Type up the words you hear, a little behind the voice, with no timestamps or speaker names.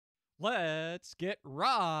Let's get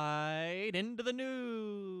right into the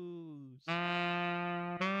news.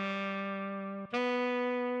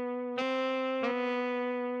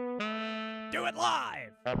 Do it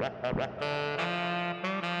live!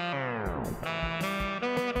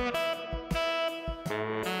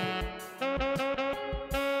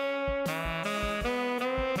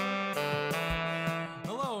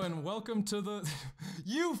 Hello and welcome to the...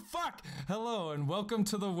 You fuck! Hello and welcome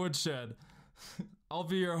to the Woodshed. I'll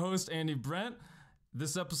be your host, Andy Brent.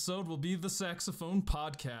 This episode will be the Saxophone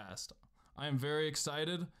Podcast. I am very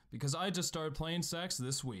excited because I just started playing sax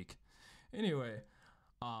this week. Anyway,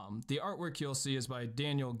 the artwork you'll see is by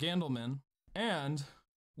Daniel Gandelman, and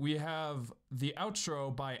we have the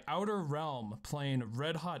outro by Outer Realm playing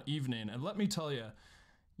Red Hot Evening. And let me tell you,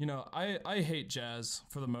 I hate jazz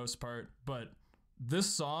for the most part, but this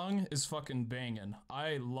song is fucking banging.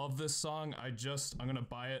 I love this song. I'm gonna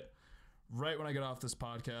buy it right when I get off this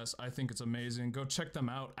podcast. I think it's amazing. Go check them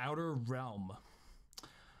out. Outer Realm.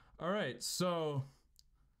 All right, so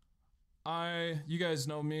you guys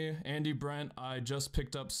know me, Andy Brent. I just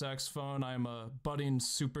picked up saxophone. I'm a budding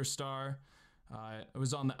superstar. I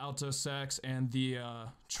was on the alto sax and the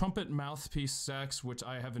trumpet mouthpiece sax, which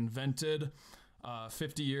I have invented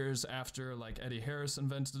 50 years after Eddie Harris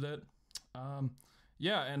invented it.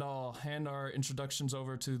 And I'll hand our introductions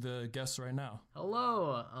over to the guests right now.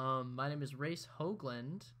 Hello, my name is Race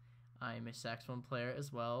Hoagland. I'm a saxophone player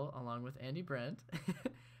as well, along with Andy Brent.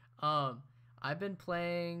 I've been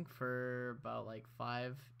playing for about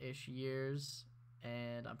 5-ish years,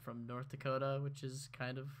 and I'm from North Dakota, which is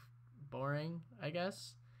kind of boring, I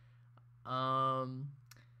guess. I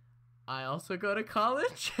also go to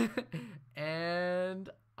college, and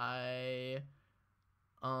I'm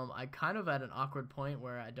kind of at an awkward point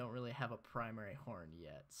where I don't really have a primary horn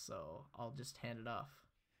yet, so I'll just hand it off.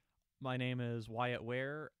 My name is Wyatt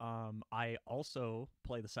Ware. I also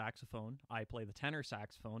play the saxophone. I play the tenor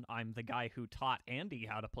saxophone. I'm the guy who taught Andy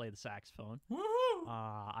how to play the saxophone. Woohoo!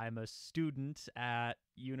 I'm a student at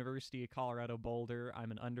University of Colorado Boulder.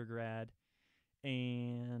 I'm an undergrad,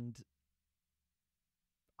 and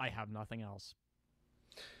I have nothing else.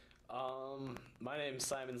 My name's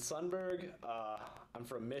Simon Sundberg. I'm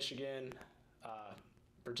from Michigan.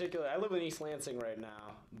 Particularly, I live in East Lansing right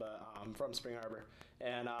now, but I'm from Spring Harbor.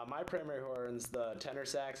 And my primary horn's the tenor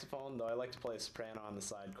saxophone, though I like to play soprano on the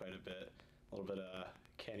side quite a bit. A little bit of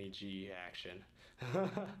Kenny G action.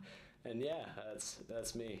 And yeah,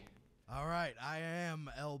 that's me. All right, I am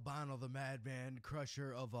El Bono the Madman,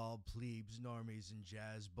 crusher of all plebes, normies, and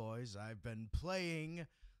jazz boys. I've been playing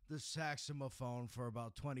the saxophone for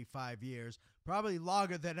about 25 years, probably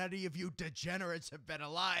longer than any of you degenerates have been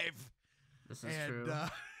alive. This is true.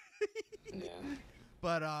 Yeah.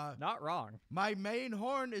 But Not wrong. my main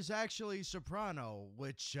horn is actually soprano,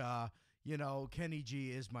 which Kenny G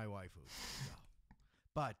is my waifu. So.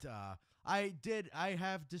 But I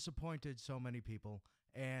have disappointed so many people,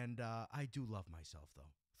 and I do love myself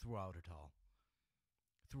though throughout it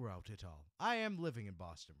all. I am living in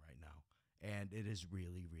Boston right now, and it is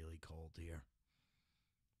really, really cold here.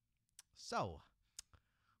 So,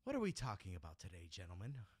 what are we talking about today,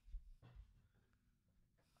 gentlemen?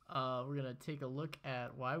 We're going to take a look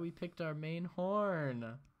at why we picked our main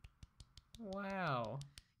horn. Wow.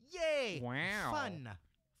 Yay! Wow.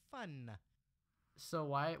 Fun. So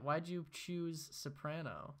why'd you choose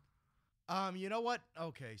soprano? You know what?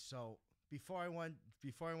 Okay, so before I went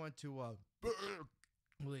to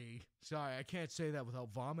Berkeley, sorry, I can't say that without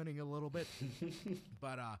vomiting a little bit.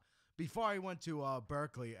 But before I went to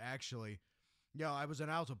Berkeley, actually, I was an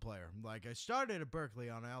alto player. I started at Berkeley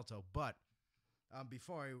on alto, but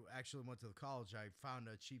before I actually went to the college, I found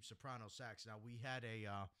a cheap soprano sax. Now, we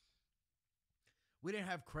didn't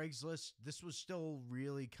have Craigslist. This was still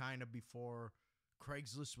really kind of before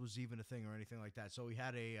Craigslist was even a thing or anything like that. So we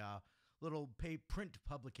had a little print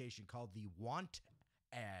publication called the Want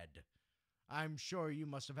Ad. I'm sure you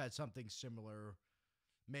must have had something similar.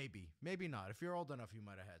 Maybe not. If you're old enough, you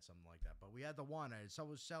might have had something like that. But we had the Want Ad. So I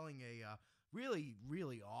was selling a really,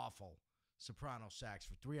 really awful soprano sax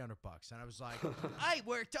for $300, and I was like, I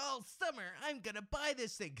worked all summer. I'm gonna buy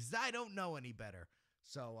this thing because I don't know any better.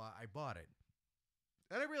 So I bought it,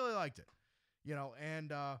 and I really liked it,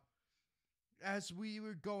 And as we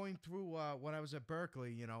were going through when I was at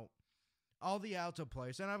Berkeley, all the alto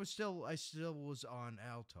players, and I still was on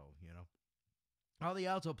alto, all the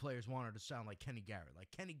alto players wanted to sound like Kenny Garrett. Like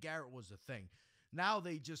Kenny Garrett was a thing. Now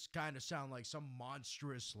they just kind of sound like some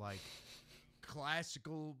monstrous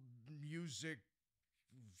classical music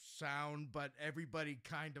sound, but everybody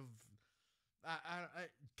kind of I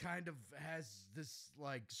kind of has this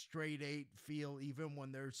like straight 8 feel, even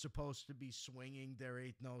when they're supposed to be swinging their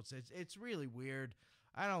 8th notes. It's really weird.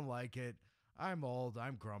 I don't like it. I'm old.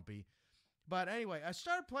 I'm grumpy. But anyway, I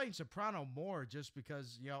started playing soprano more just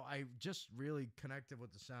because, I just really connected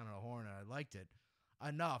with the sound of the horn and I liked it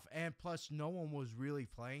enough. And plus, no one was really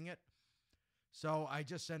playing it. So I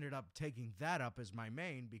just ended up taking that up as my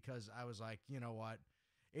main because I was like, you know what?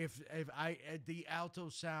 If the alto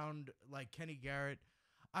sound like Kenny Garrett,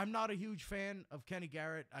 I'm not a huge fan of Kenny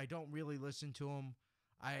Garrett. I don't really listen to him.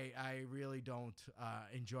 I really don't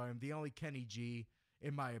enjoy him. The only Kenny G,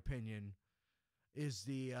 in my opinion, is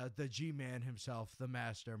the G-man himself, the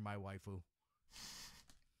master, my waifu.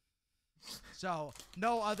 So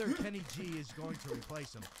no other Kenny G is going to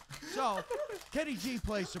replace him. So Kenny G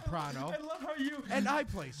plays soprano. I love how you and I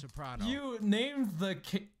play soprano. You named the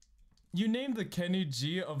Kenny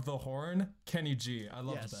G of the horn Kenny G. I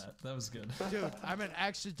loved that. That was good. Dude, I'm an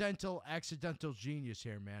accidental genius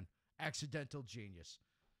here, man. Accidental genius.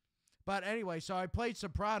 But anyway, so I played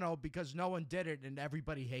soprano because no one did it and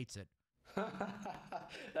everybody hates it.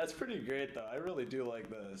 That's pretty great, though. I really do like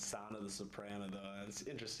the sound of the soprano, though. It's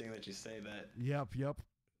interesting that you say that. Yep.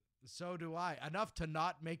 So do I. Enough to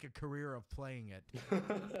not make a career of playing it.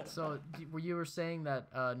 So you were saying that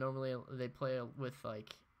normally they play with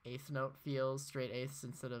like 8th note feels, straight 8ths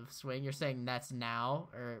instead of swing. You're saying that's now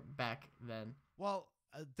or back then? Well,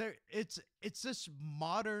 it's this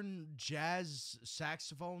modern jazz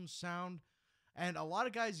saxophone sound. And a lot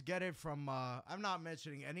of guys get it from, I'm not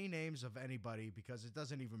mentioning any names of anybody because it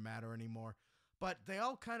doesn't even matter anymore. But they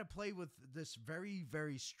all kind of play with this very,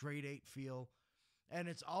 very straight 8 feel. And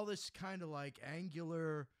it's all this kind of like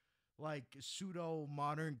angular, like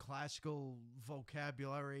pseudo-modern classical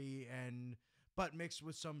vocabulary but mixed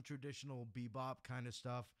with some traditional bebop kind of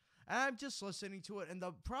stuff. And I'm just listening to it. And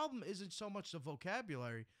the problem isn't so much the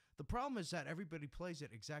vocabulary. The problem is that everybody plays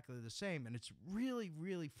it exactly the same, and it's really,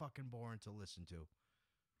 really fucking boring to listen to.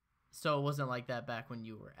 So it wasn't like that back when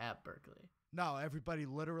you were at Berkeley? No, everybody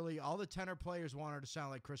literally, all the tenor players wanted to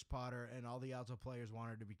sound like Chris Potter, and all the alto players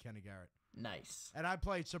wanted to be Kenny Garrett. Nice. And I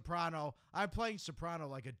played soprano. I'm playing soprano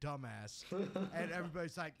like a dumbass. And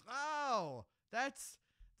everybody's like, oh, that's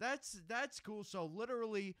cool. So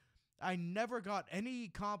literally, I never got any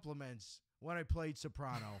compliments when I played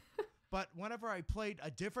soprano. But whenever I played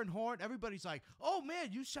a different horn, everybody's like, oh, man,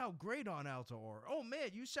 you sound great on alto, or, oh, man,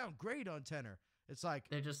 you sound great on tenor. It's like,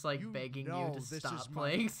 they're just like begging you to this stop is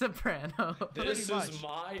playing soprano. This is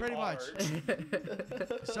my pretty art.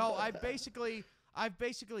 Much. So I've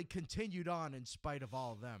basically continued on in spite of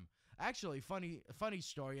all of them. Actually, funny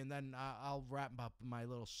story, and then I'll wrap up my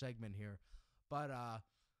little segment here. But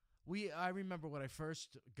I remember when I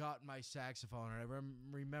first got my saxophone, and I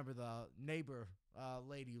remember the neighbor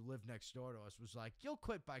lady who lived next door to us was like, you'll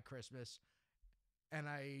quit by Christmas. And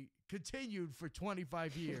I continued for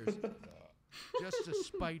 25 years. Just to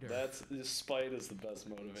spite her. Spite is the best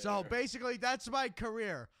motivator. So basically, that's my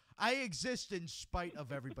career. I exist in spite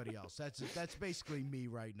of everybody else. That's basically me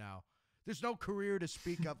right now. There's no career to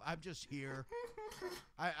speak of. I'm just here.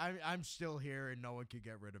 I'm still here, and no one can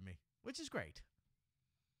get rid of me, which is great.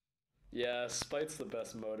 Yeah, spite's the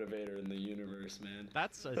best motivator in the universe, man.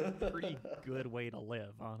 That's a pretty good way to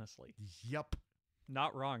live, honestly. Yep.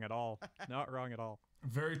 Not wrong at all. Not wrong at all.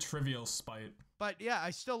 Very trivial spite. But yeah,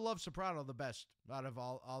 I still love soprano the best out of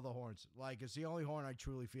all the horns. Like, it's the only horn I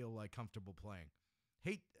truly feel like comfortable playing.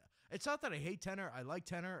 It's not that I hate tenor. I like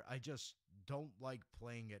tenor. I just don't like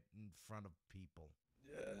playing it in front of people.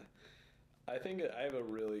 Yeah. I think I have a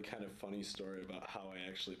really kind of funny story about how I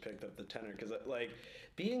actually picked up the tenor, because like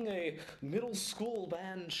being a middle school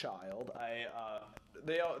band child,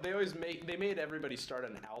 they made everybody start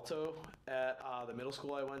an alto at the middle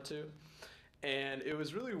school I went to, and it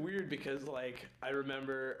was really weird because like I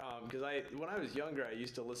remember because when I was younger I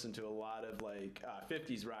used to listen to a lot of like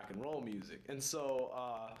 50s rock and roll music, and so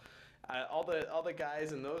all the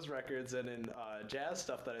guys in those records and in jazz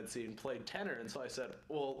stuff that I'd seen played tenor, and so I said,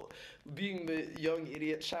 well, being the young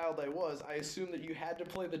idiot child I was, I assumed that you had to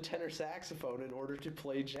play the tenor saxophone in order to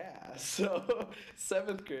play jazz. So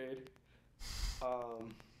 7th grade,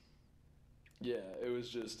 yeah, it was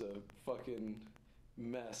just a fucking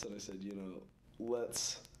mess, and I said,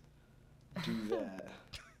 let's do that.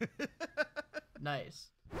 Nice.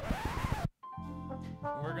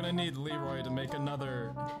 We're gonna need Leroy to make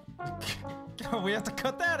another. Oh, we have to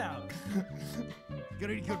cut that out. Got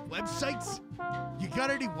any good websites? You got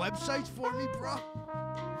any websites for me, bro?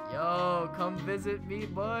 Yo, come visit me,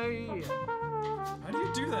 boy. How do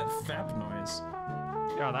you do that fap noise?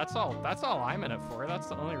 Yeah, that's all I'm in it for. That's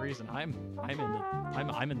the only reason I'm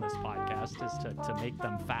in this podcast is to make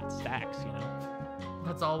them fat stacks, you know.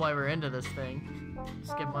 That's all why we're into this thing.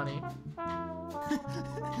 Just get money.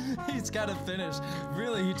 He's got to finish.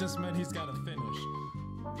 Really, he just meant he's got to finish.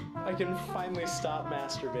 I can finally stop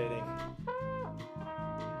masturbating.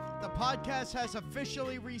 The podcast has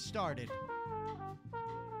officially restarted.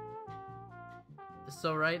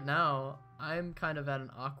 So right now, I'm kind of at an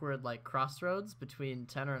awkward like crossroads between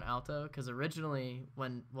tenor and alto, because originally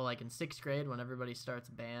like in 6th grade when everybody starts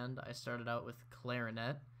band, I started out with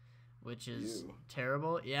clarinet, which is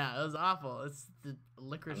terrible. Yeah, it was awful. It's the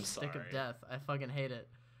licorice stick of death. I fucking hate it.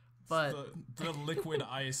 But it's the liquid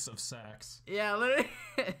ice of sax. Yeah, literally.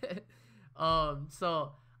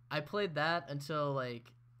 So I played that until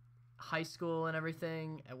like high school and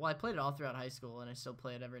everything. Well, I played it all throughout high school, and I still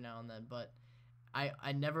play it every now and then, but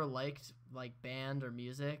I never liked like band or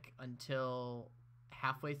music until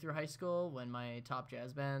halfway through high school when my top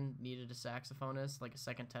jazz band needed a saxophonist, like a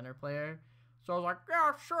second tenor player. So I was like,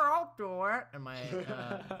 yeah, sure, I'll do it. And my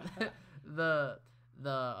the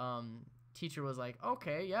teacher was like,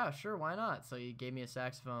 okay, yeah, sure, why not? So he gave me a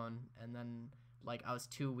saxophone, and then like I was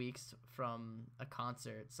 2 weeks from a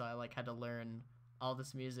concert, so I like had to learn all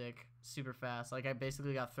this music super fast. Like I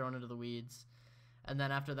basically got thrown into the weeds. And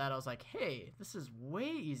then after that, I was like, hey, this is way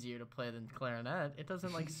easier to play than clarinet. It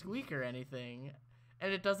doesn't, like, squeak or anything.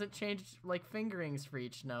 And it doesn't change, like, fingerings for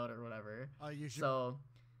each note or whatever. You should... So,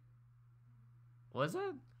 what is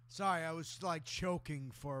it? Sorry, I was, like,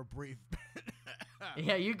 choking for a brief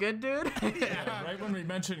Yeah, you good, dude? Yeah, right when we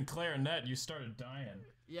mentioned clarinet, you started dying.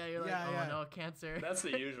 Yeah, you're like, no, cancer. That's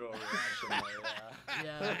the usual reaction, though,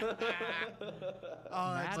 Yeah.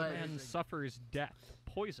 Madman suffers death,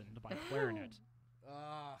 poisoned by clarinet.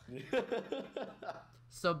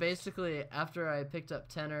 So basically, after I picked up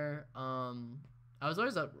tenor, I was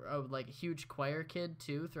always a huge choir kid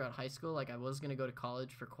too throughout high school. Like I was gonna go to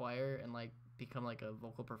college for choir and like become like a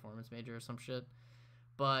vocal performance major or some shit.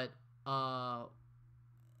 But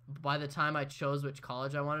by the time I chose which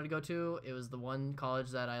college I wanted to go to, it was the one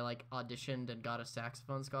college that I like auditioned and got a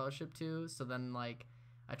saxophone scholarship to. So then like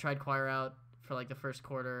I tried choir out for like the first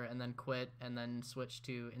quarter and then quit and then switched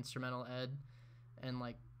to instrumental ed. And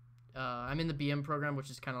like I'm in the BM program,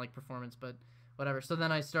 which is kind of like performance, but whatever. So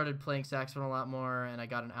then I started playing saxophone a lot more, and I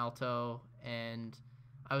got an alto, and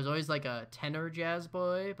I was always like a tenor jazz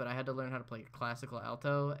boy, but I had to learn how to play classical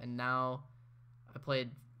alto, and now I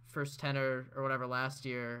played first tenor or whatever last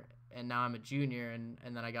year, and now I'm a junior, and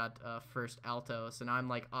then I got first alto. So now I'm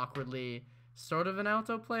like awkwardly sort of an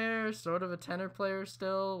alto player, sort of a tenor player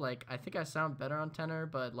still. Like I think I sound better on tenor,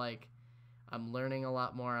 but like I'm learning a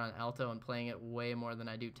lot more on alto and playing it way more than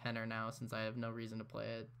I do tenor now since I have no reason to play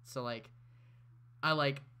it. So like I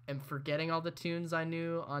like am forgetting all the tunes I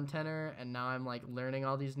knew on tenor, and now I'm like learning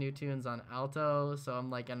all these new tunes on alto. So I'm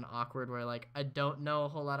like in an awkward where like I don't know a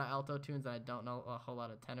whole lot of alto tunes and I don't know a whole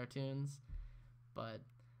lot of tenor tunes. But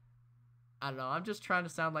I don't know, I'm just trying to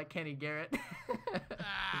sound like Kenny Garrett.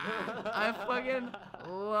 I fucking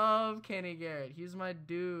love Kenny Garrett. He's my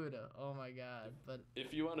dude. Oh my god. But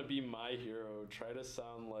if you want to be my hero, try to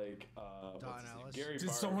sound like Don Ellis. Gary Did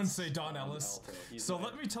Bartz someone say Don Ellis? So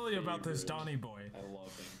let me tell you about this favorite. Donnie boy. I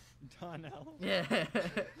love him. Don Ellis. yeah.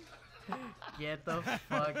 Get the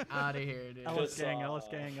fuck out of here, dude. Ellis gang, Ellis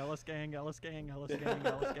gang, Ellis gang, Ellis gang, Ellis gang,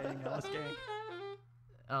 Ellis gang, Ellis gang.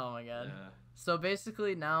 Oh my god. Yeah. So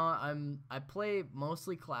basically now I play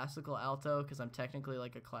mostly classical alto because I'm technically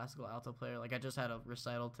like a classical alto player. Like I just had a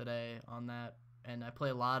recital today on that, and I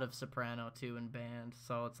play a lot of soprano too in band.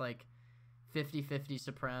 So it's like 50-50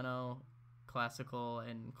 soprano, classical,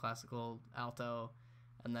 and classical alto.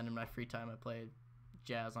 And then in my free time I play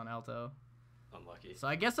jazz on alto. Unlucky. So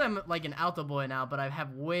I guess I'm like an alto boy now, but I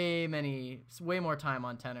have way more time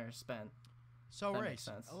on tenor spent. So, That Ray, makes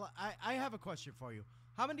sense. I have a question for you.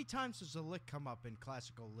 How many times does a lick come up in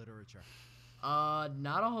classical literature?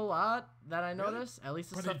 Not a whole lot that I Really? notice. At least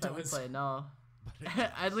the But stuff it that we does. play. No. But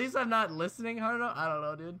it At least I'm not listening hard enough. I don't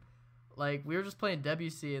know, dude. Like we were just playing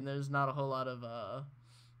Debussy, and there's not a whole lot of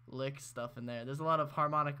lick stuff in there. There's a lot of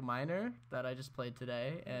harmonic minor that I just played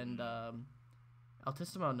today, and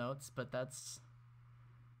altissimo notes, but that's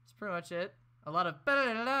pretty much it. A lot of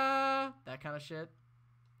that kind of shit.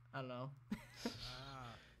 I don't know.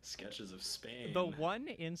 Sketches of Spain. The one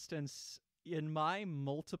instance in my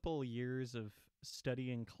multiple years of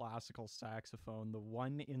studying classical saxophone, the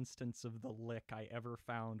one instance of the lick I ever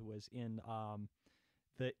found was in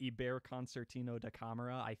the Iber Concertino da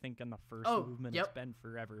Camera. I think in the first movement. Yep. It's been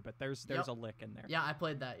forever, but there's Yep. a lick in there. Yeah, I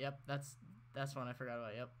played that. Yep, that's one I forgot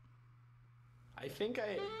about. Yep. I think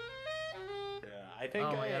I I think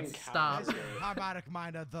Oh my I God, encountered stop. it. Harmonic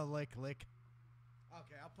minor, the lick. Okay,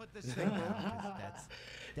 I'll put this thing down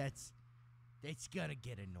because that's gonna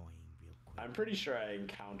get annoying real quick. I'm pretty sure I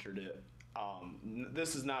encountered it.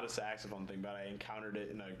 This is not a saxophone thing, but I encountered it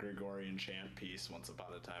in a Gregorian chant piece once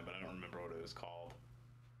upon a time, but I don't remember what it was called.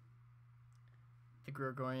 The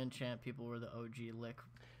Gregorian chant people were the OG lick.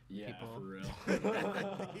 Yeah, People. for real.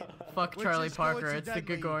 Fuck Which Charlie is Parker. It's the coincidentally-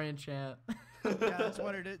 Gregorian chant. Yeah, that's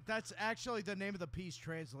what it is. That's actually the name of the piece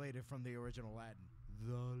translated from the original Latin.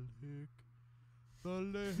 The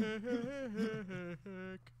lick.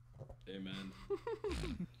 Amen.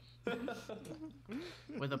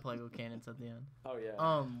 With the Plagal cannons at the end. Oh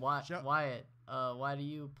yeah. Wyatt, why do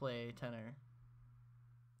you play tenor?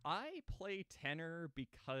 I play tenor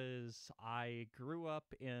because I grew up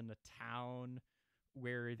in a town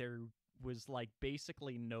where there was like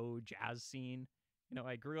basically no jazz scene. You know,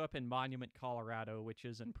 I grew up in Monument, Colorado, which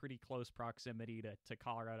is in pretty close proximity to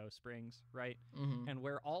Colorado Springs, right? Mm-hmm. And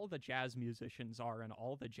where all the jazz musicians are and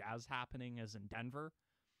all the jazz happening is in Denver.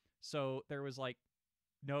 So there was like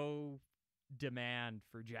no demand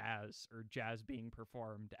for jazz or jazz being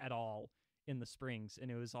performed at all in the Springs. And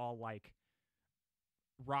it was all like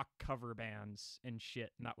rock cover bands and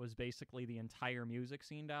shit. And that was basically the entire music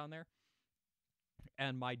scene down there.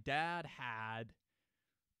 And my dad had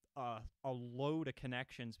a load of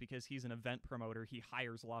connections because he's an event promoter. He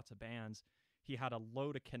hires lots of bands. He had a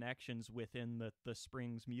load of connections within the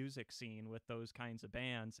Springs music scene with those kinds of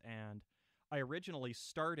bands. And I originally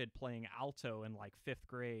started playing alto in like 5th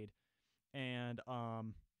grade. And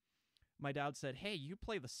my dad said, "Hey, you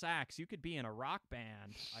play the sax. You could be in a rock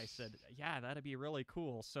band." I said, "Yeah, that'd be really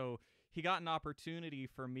cool." So he got an opportunity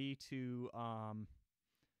for me to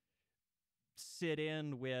sit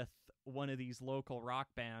in with one of these local rock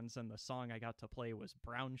bands, and the song I got to play was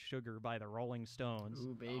Brown Sugar by the Rolling Stones.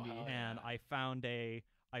 Ooh, baby. Oh, And I found a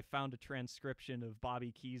transcription of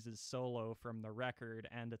Bobby Keys' solo from the record,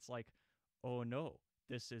 and it's like, oh no,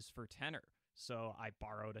 this is for tenor. So I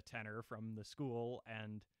borrowed a tenor from the school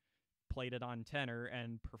and played it on tenor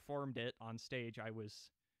and performed it on stage.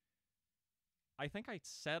 I think I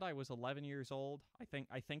said I was 11 years old. I think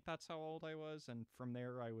that's how old I was, and from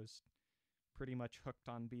there I was pretty much hooked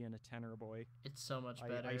on being a tenor boy. It's so much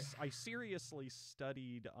better. I seriously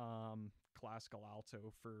studied classical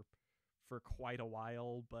alto for quite a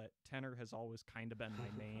while, but tenor has always kind of been my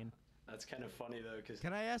main. That's kind of funny though, because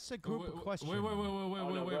Can I ask a group a question? Wait.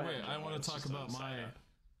 no, go ahead, I John. want It's to talk just about a my side.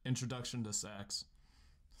 introduction to sax.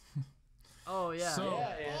 Oh yeah. So-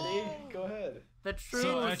 yeah, Andy, go ahead. The true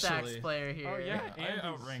So sax actually- player here. Oh, yeah. I Andy's-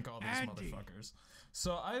 outrank all these Andy. motherfuckers.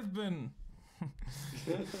 So I've been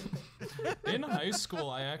in high school.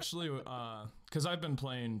 I actually, because I've been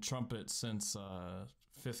playing trumpet since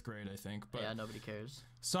 5th grade, I think. But Yeah, nobody cares.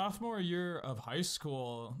 sophomore year of high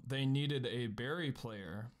school, they needed a Barry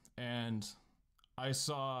player, and I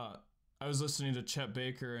was listening to Chet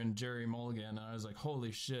Baker and Jerry Mulligan, and I was like,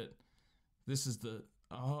 holy shit, this is the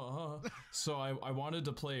so I wanted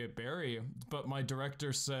to play Barry, but my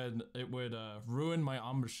director said it would ruin my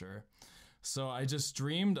embouchure. So I just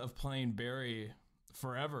dreamed of playing Barry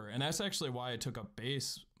forever, and that's actually why I took up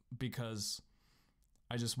bass, because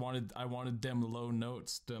I wanted them low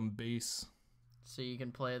notes, them bass. So you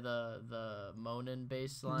can play the moaning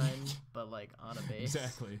bass line, but like on a bass.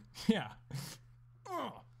 Exactly. Yeah.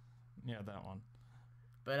 Yeah, that one.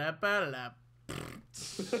 Ba-da-ba-da-da.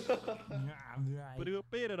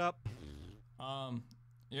 Beat it up.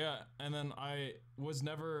 Yeah, and then I was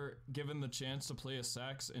never given the chance to play a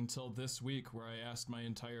sax until this week, where I asked my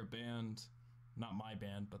entire band, not my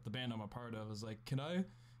band, but the band I'm a part of, is like, can I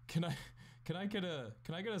get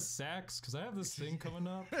a sax? Because I have this thing coming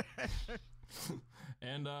up.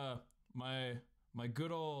 And my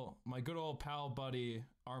good old pal buddy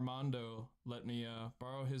Armando let me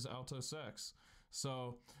borrow his alto sax.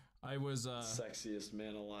 So I was Sexiest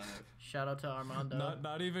man alive. Shout out to Armando.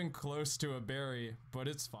 not even close to a Barry, but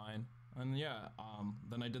it's fine. And yeah,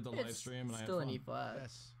 then I did the live It's stream, and still I an had E fun. flat.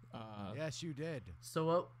 Yes. Uh, Yes, you did.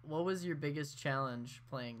 So what was your biggest challenge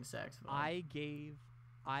playing saxophone? I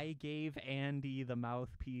gave Andy the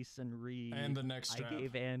mouthpiece and reed. And the neck strap. I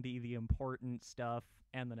gave Andy the important stuff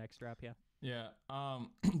and the neck strap, yeah. Yeah.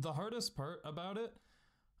 The hardest part about it,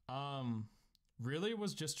 really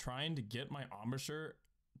was just trying to get my embouchure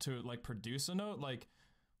to like produce a note. Like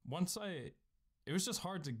it was just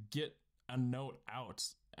hard to get a note out.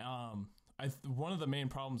 One of the main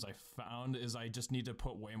problems I found is I just need to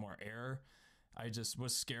put way more air. I just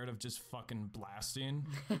was scared of just fucking blasting.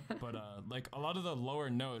 But like a lot of the lower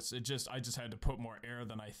notes, I just had to put more air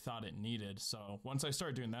than I thought it needed. So once I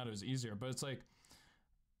started doing that, it was easier. But it's like,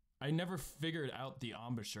 I never figured out the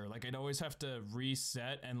embouchure. Like I'd always have to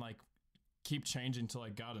reset and like keep changing till I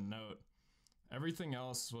got a note. Everything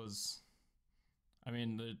else was, I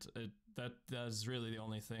mean, that's really the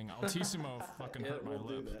only thing. Altissimo fucking hurt my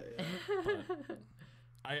lip.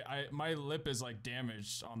 But my lip is like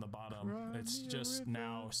damaged on the bottom. It's just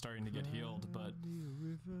now starting to get healed, but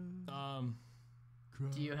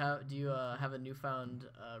do you have a newfound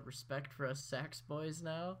respect for us sax boys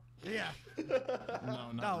now? Yeah.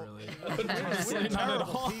 no, not really. We're Not at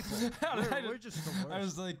terrible all. people. We're just the worst. I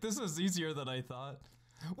was like, this is easier than I thought.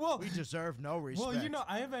 Well, we deserve no respect. well, you know,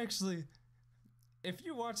 I have actually. If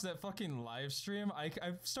you watch that fucking live stream,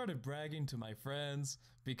 I've started bragging to my friends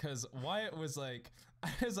because Wyatt was like,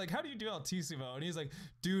 I was like, how do you do Altissimo? And he's like,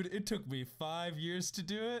 dude, it took me 5 years to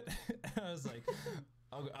do it. And I was like,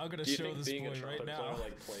 I'm gonna show this boy right now. Player,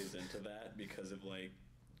 like, plays into that because of like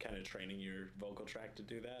kind of training your vocal tract to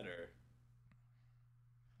do that, or?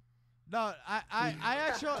 No, I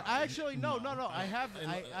actually no. I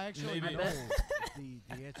actually Maybe. know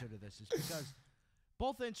the answer to this is because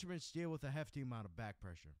both instruments deal with a hefty amount of back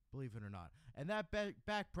pressure, believe it or not, and that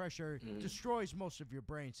back pressure destroys most of your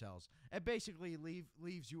brain cells and basically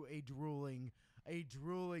leaves you a drooling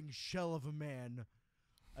shell of a man,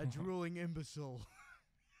 a drooling imbecile.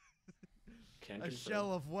 A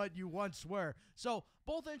shell of what you once were. So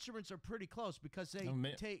both instruments are pretty close because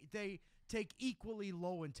they take equally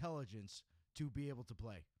low intelligence to be able to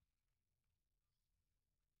play.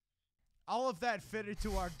 All of that fit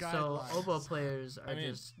into our guidelines. So oboe players are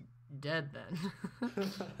just dead then.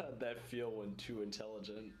 That feel when too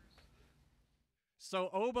intelligent.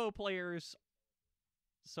 So oboe players,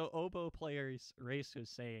 Race was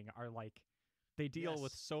saying, are like, they deal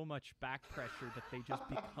with so much back pressure that they just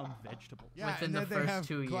become vegetables. Yeah, Within and the then they first have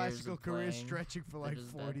 2 years classical of careers playing, stretching for like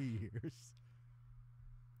just 40 years.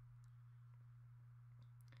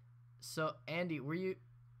 So Andy, were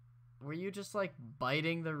you just like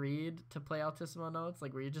biting the reed to play altissimo notes?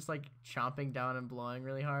 Like were you just like chomping down and blowing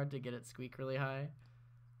really hard to get it squeak really high?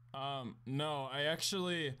 No,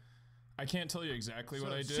 I can't tell you exactly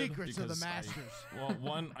what I did. Secrets of the because masters. Well,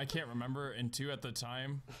 one, I can't remember, and two, at the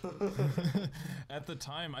time,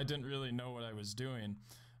 I didn't really know what I was doing,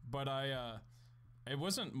 but it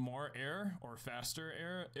wasn't more air or faster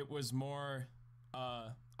air. It was more,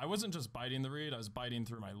 I wasn't just biting the reed. I was biting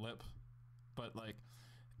through my lip, but like,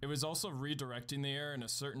 it was also redirecting the air in a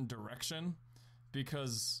certain direction,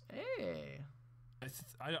 because Hey.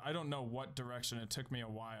 I don't know what direction. It took me a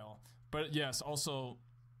while, but yes, also.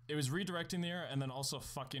 It was redirecting the air and then also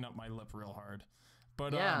fucking up my lip real hard.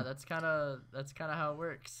 But yeah, that's kind of how it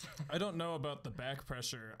works. I don't know about the back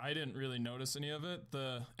pressure. I didn't really notice any of it.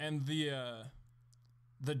 The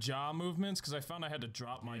jaw movements, because I found I had to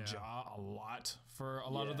drop my jaw a lot for a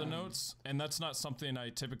lot of the notes, and that's not something I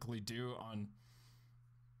typically do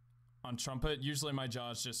on trumpet. Usually my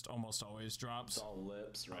jaw is just almost always drops. It's all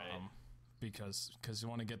lips, right? Because you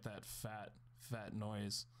want to get that fat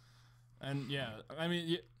noise. And yeah, I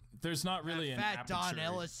mean, there's not really an fat aperture. Don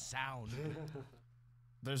Ellis sound.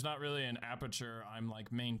 There's not really an aperture I'm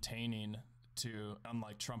like maintaining to,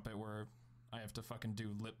 unlike trumpet where I have to fucking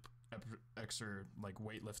do lip extra like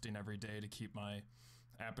weightlifting every day to keep my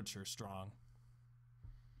aperture strong.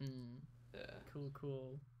 Yeah.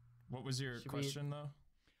 Cool. What was your question though?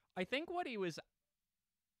 I think what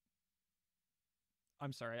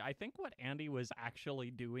Andy was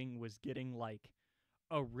actually doing was getting like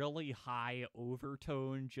a really high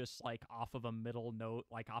overtone just like off of a middle note,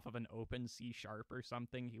 like off of an open C sharp or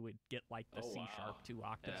something. He would get like the C sharp 2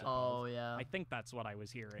 octaves above. Oh yeah. I think that's what I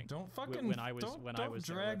was hearing. Don't fucking when I was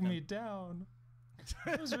drag me down.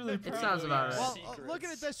 I was really proud. It sounds about right. Well, look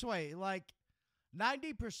at it this way: like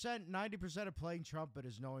 90% of playing trumpet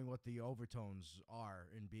is knowing what the overtones are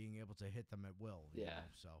and being able to hit them at will. you know?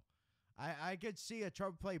 So I could see a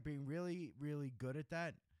trumpet player being really, really good at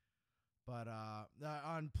that. But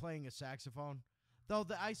on playing a saxophone, though,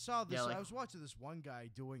 I saw this. I was watching this one guy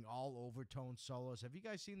doing all overtone solos. Have you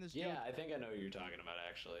guys seen this? Yeah, dude? I think I know who you're talking about,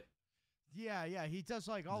 actually. Yeah, he does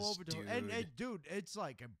like all overtone, and dude, it's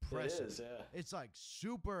like impressive. It is, yeah. It's like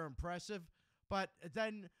super impressive. But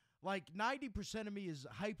then, like 90% of me is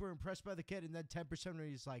hyper impressed by the kid, and then 10% of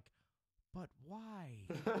me is like, but why?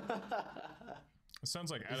 It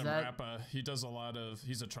sounds like Adam Rappa.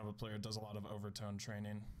 He's a trumpet player, does a lot of overtone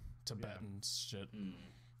training. Tibetan shit.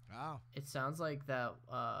 Wow. It sounds like that.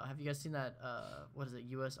 Have you guys seen that? What is it?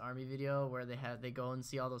 U.S. Army video where they go and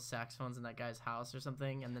see all those saxophones in that guy's house or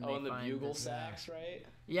something, and then they and the find bugle this, sax, right?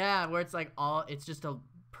 Yeah, where it's like it's just a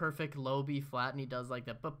perfect low B flat, and he does like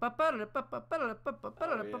the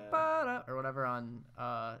or whatever on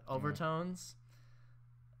overtones.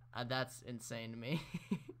 That's insane to me.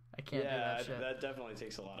 I can't do Yeah, that shit. that definitely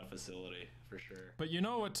takes a lot of facility for sure. But you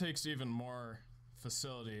know what takes even more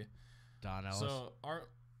facility? Don Ellis. So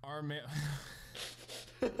our man.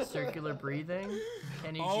 Circular breathing.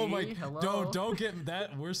 Kenny Oh G, my! hello. Don't get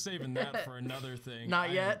that. We're saving that for another thing.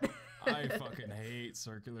 Not yet. I fucking hate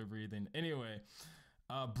circular breathing. Anyway,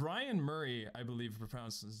 Brian Murray, I believe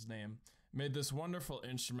pronounces his name, made this wonderful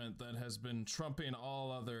instrument that has been trumping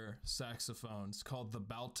all other saxophones called the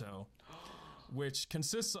balto, which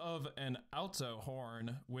consists of an alto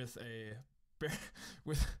horn with a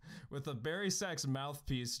with a bari sax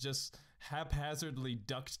mouthpiece just haphazardly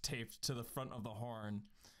duct taped to the front of the horn.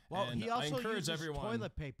 Well, and he also I encourage uses everyone.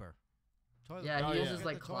 toilet paper. Yeah, Oh, he yeah. uses Get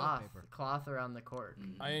like the toilet cloth, paper. cloth around the cork.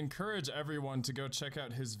 I encourage everyone to go check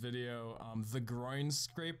out his video, the groin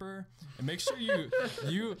scraper, and make sure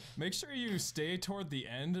you stay toward the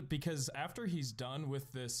end, because after he's done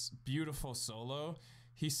with this beautiful solo,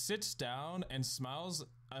 he sits down and smiles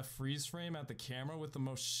a freeze frame at the camera with the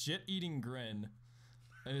most shit-eating grin,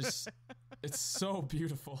 and it's so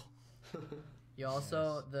beautiful. You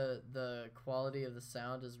also the quality of the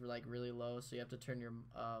sound is like really low, so you have to turn your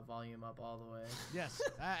volume up all the way. Yes,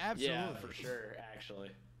 absolutely. Yeah, for sure. Actually,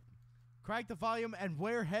 Crank the volume and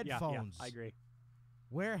wear headphones. Yeah, I agree.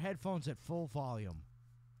 Wear headphones at full volume.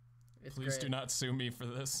 It's Please great. do not sue me for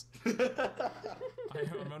this.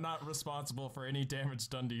 I'm not responsible for any damage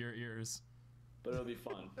done to your ears. but it'll be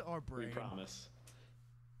fun. Or We brain. promise.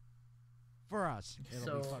 For us. It'll be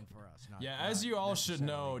So- fun for us. Not, Yeah, not as you all should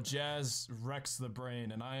know, necessarily. jazz wrecks the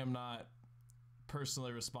brain, and I am not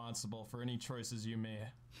personally responsible for any choices you may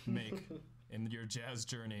make in your jazz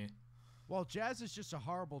journey. Well, jazz is just a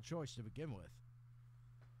horrible choice to begin with.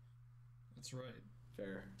 That's right.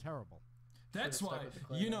 Fair. Terrible. That's Should've why, stuck with the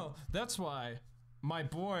clarinet. that's why my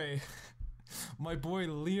boy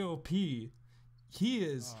Leo P,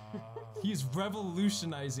 he's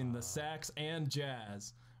revolutionizing the sax and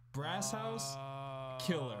jazz. Brass house,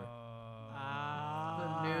 killer.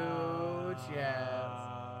 The new jazz.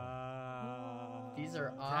 These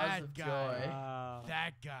are odds That of guy. joy.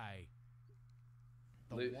 That guy.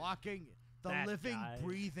 The Lu- walking, the That living, guy.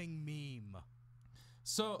 breathing meme.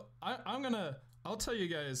 So I'll tell you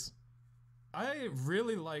guys, I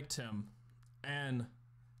really liked him, and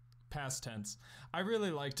past tense, I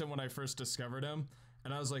really liked him when I first discovered him,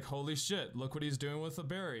 and I was like, holy shit, look what he's doing with the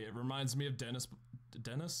Barry. It reminds me of Dennis de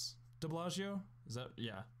Blasio? Is that,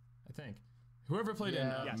 yeah, I think. Whoever played in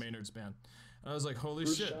Yeah. Yes. Maynard's band. And I was like, holy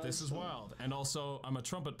Bruce shit, this is Johnson. wild. And also, I'm a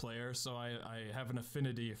trumpet player, so I have an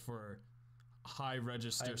affinity for high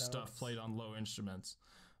register High stuff notes. played on low instruments.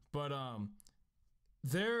 But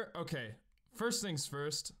okay, first things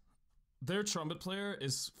first, their trumpet player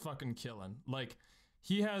is fucking killing. Like,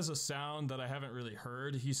 he has a sound that I haven't really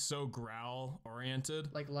heard. He's so growl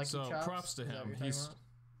oriented. Like Lucky so Chops? props to Is that what him. you're talking He's about?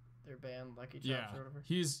 Their band Lucky Chops yeah, or whatever.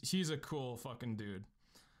 he's a cool fucking dude.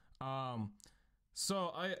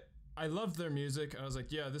 So I loved their music. I was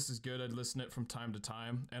like, yeah, this is good. I'd listen to it from time to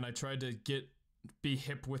time, and I tried to be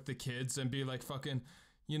hip with the kids and be like fucking,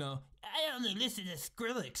 I only listen to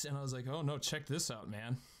Skrillex, and I was like, oh no, check this out,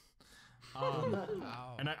 man.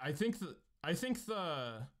 Wow. And I think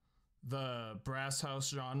the brass house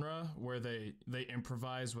genre, where they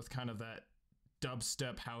improvise with kind of that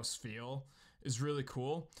dubstep house feel, is really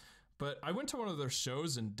cool. But I went to one of their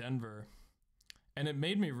shows in Denver, and it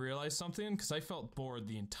made me realize something, because I felt bored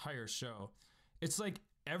the entire show. It's like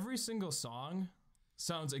every single song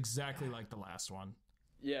sounds exactly like the last one.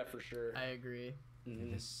 Yeah, for sure. I agree.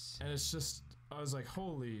 And it's just, I was like,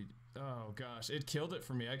 holy, oh gosh, it killed it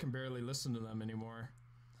for me. I can barely listen to them anymore.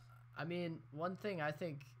 I mean, one thing I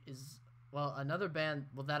think is, well, another band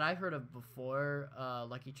that I heard of before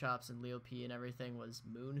Lucky Chops and Leo P and everything was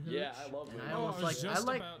Moon Hooch. Yeah, I love And Moon I Hooch. almost I was like just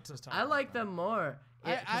I like about to talk I like about them more.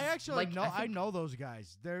 Yeah, 'cause, I actually like, know. I think- know those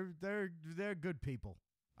guys. They're good people.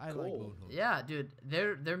 I like Cool. Moon Hooch. Yeah, dude,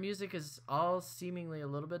 their music is all seemingly a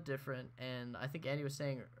little bit different, and I think Andy was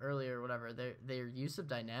saying earlier, or whatever, their use of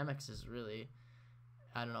dynamics is really,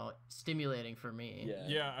 I don't know, stimulating for me. Yeah.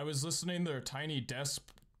 Yeah, I was listening to their Tiny Desk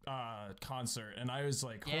concert, and I was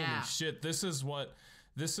like, holy Yeah. shit, this is what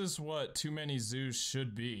Too Many Zoos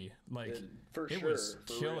should be. Like, For it sure. was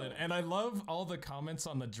for killing. real. And I love all the comments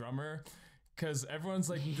on the drummer, because everyone's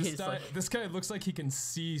like, He's like- this guy looks like he can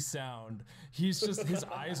see sound. He's just, his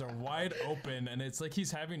eyes are wide open, and it's like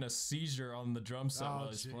he's having a seizure on the drum set Oh, while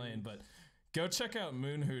he's playing. jeez. But go check out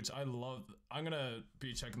Moon Hooch. I'm gonna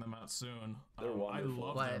be checking them out soon. They're I wonderful.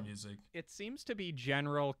 love their What? music. It seems to be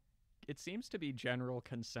general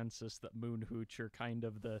consensus that Moon Hooch are kind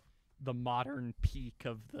of the the modern peak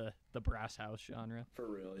of the brass house genre. For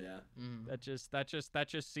real, yeah. That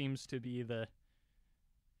just seems to be the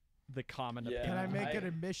common Yeah. opinion. Can I make I-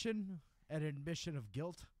 an admission of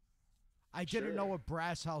guilt? I didn't know Sure. what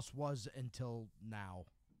brass house was until now.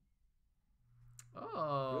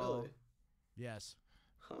 Oh. Really? Yes.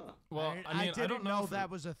 Huh. Well, I mean, didn't I don't know if that it,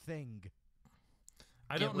 was a thing.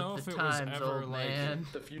 I Get don't know with if the it was times, ever old like man.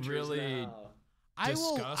 The future really. is now. I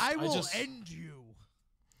will Disgust. just- end you.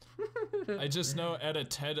 I just know at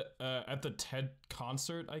the TED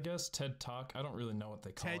concert, I guess TED Talk. I don't really know what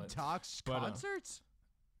they call TED it. Talks But, concerts?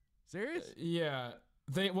 Serious? Yeah,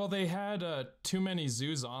 they had too many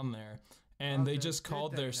zoos on there, and they just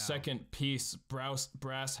called their second piece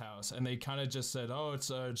brass house, and they kind of just said, "Oh,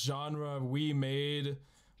 it's a genre we made,"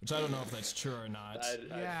 which I don't know if that's true or not. I think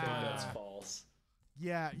that's false.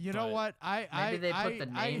 Yeah, you know But- what? Maybe they put the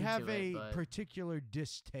I name have to it, a but- particular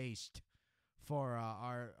distaste for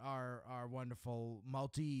our wonderful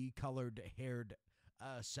multicolored haired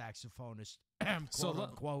saxophonist, So quote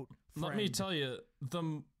unquote. Let me friend. tell you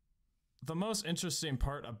the most interesting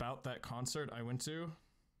part about that concert I went to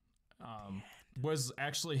was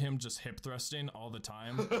actually him just hip thrusting all the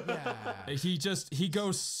time. Yeah. He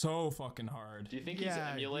goes so fucking hard. Do you think he's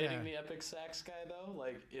Yeah, emulating yeah. the epic sax guy though?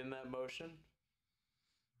 Like in that motion?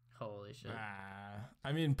 Holy shit.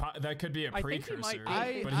 I mean, that could be a I think he precursor,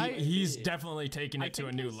 might be. but I- he's definitely taking I it to a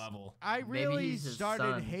think new his- level. I Maybe really he's his started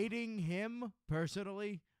son. hating him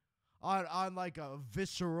personally on like a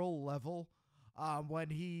visceral level when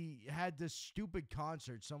he had this stupid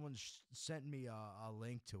concert. Someone sent me a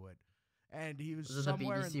link to it, and he was Was it the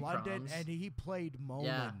somewhere BBC in London, proms? and he played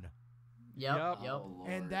Moanin'. Yep. Oh, Lord.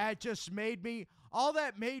 And that just made me all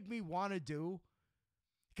that made me want to do,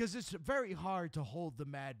 because it's very hard to hold the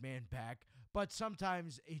madman back, but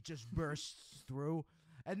sometimes it just bursts through.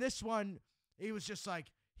 And this one, he was just like,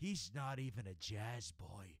 he's not even a jazz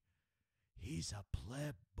boy, he's a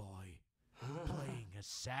pleb boy playing a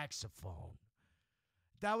saxophone.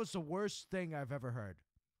 That was the worst thing I've ever heard.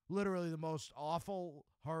 Literally the most awful,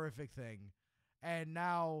 horrific thing. And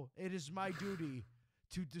now it is my duty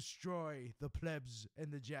to destroy the plebs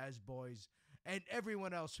and the jazz boys and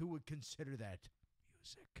everyone else who would consider that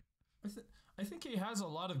music. I think he has a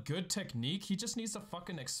lot of good technique. He just needs to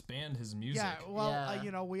fucking expand his music. Yeah, well,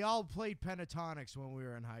 Yeah. we all played pentatonics when we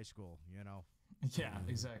were in high school, Yeah,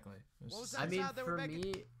 exactly. What was I that mean, sound they were for making?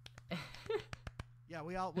 me, Yeah,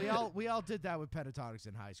 we all did that with pentatonics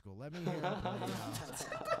in high school. Let me hear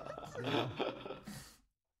it.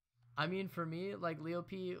 I mean, for me, like Leo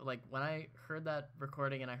P, like when I heard that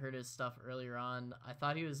recording and I heard his stuff earlier on, I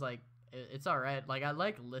thought he was like, it's all right. Like I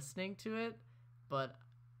like listening to it, but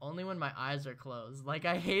only when my eyes are closed. Like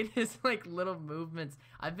I hate his like little movements.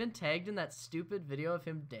 I've been tagged in that stupid video of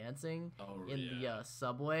him dancing in the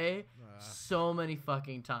subway so many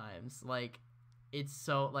fucking times. Like it's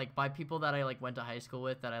so like by people that I like went to high school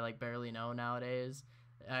with that I like barely know nowadays.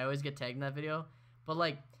 I always get tagged in that video, but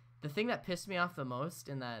like. The thing that pissed me off the most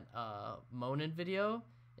in that Monin video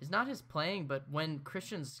is not his playing, but when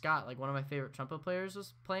Christian Scott, like one of my favorite trumpet players,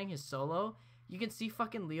 was playing his solo, you can see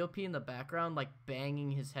fucking Leo P in the background, like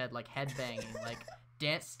banging his head, like head banging,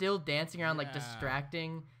 like still dancing around, like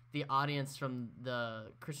distracting the audience from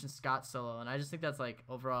the Christian Scott solo. And I just think that's like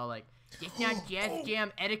overall, like, it's not jazz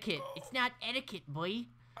jam etiquette. It's not etiquette, boy.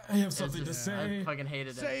 I have something to It's just- say. I fucking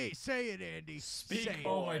hated it. Say it, Andy. Speak. Say it.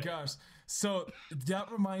 Oh my gosh. So that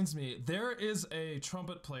reminds me, there is a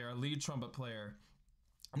trumpet player, a lead trumpet player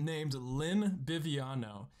named Lynn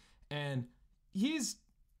Biviano, and he's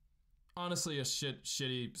honestly a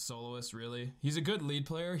shitty soloist, really. He's a good lead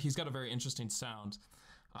player. He's got a very interesting sound.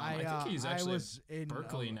 I think he's actually in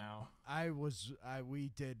Berkeley now.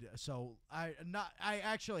 We did so. I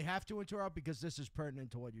actually have to interrupt because this is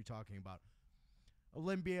pertinent to what you're talking about.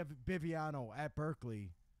 Lynn Biviano at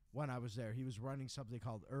Berkeley, when I was there, he was running something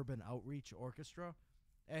called Urban Outreach Orchestra,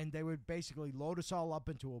 and they would basically load us all up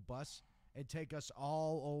into a bus and take us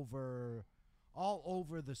all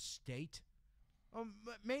over the state,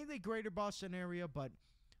 mainly Greater Boston area, but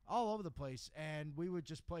all over the place. And we would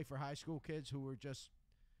just play for high school kids who were just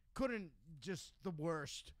the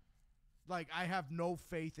worst. Like, I have no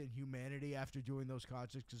faith in humanity after doing those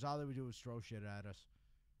concerts because all they would do was throw shit at us.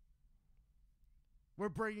 We're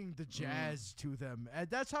bringing the jazz to them, and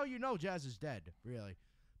that's how you know jazz is dead, really.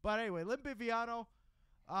 But anyway, Lynn Biviano,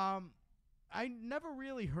 I never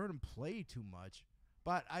really heard him play too much,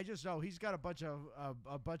 but I just know he's got a bunch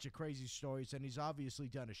of crazy stories, and he's obviously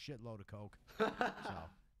done a shitload of coke. So.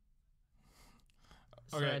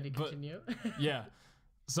 Sorry, Okay, to but- continue. Yeah.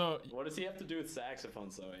 So, What does he have to do with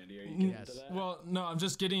saxophones, though, Andy? Are you getting Yes. to that? well, no, I'm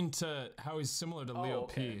just getting to how he's similar to Leo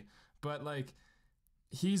okay. P. but like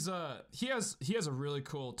he has a really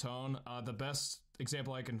cool tone. The best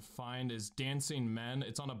example I can find is Dancing Men.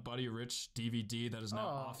 It's on a Buddy Rich DVD that is now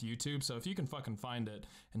off YouTube. So if you can fucking find it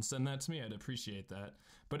and send that to me, I'd appreciate that.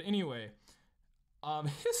 But anyway,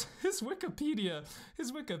 his Wikipedia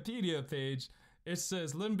page, it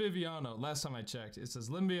says Lynn Biviano. Last time I checked, it says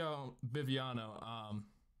Lynn Biviano.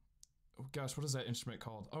 Oh gosh, what is that instrument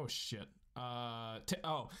called? Oh shit.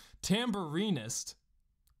 Tambourinist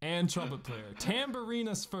and trumpet player.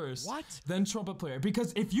 Tambourinist first, What? then trumpet player.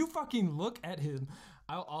 Because if you fucking look at him,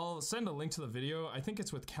 I'll send a link to the video. I think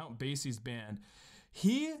it's with Count Basie's band.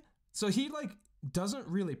 He like doesn't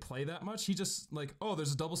really play that much. He just like, oh,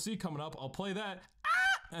 there's a double C coming up. I'll play that.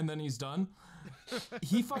 And then he's done.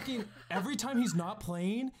 He fucking, every time he's not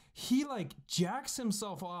playing, he like jacks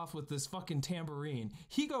himself off with this fucking tambourine.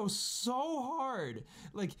 He goes so hard.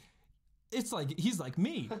 Like, it's like, he's like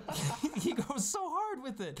me. He goes so hard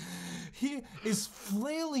with it. He is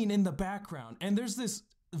flailing in the background. And there's this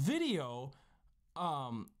video,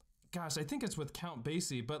 gosh, I think it's with Count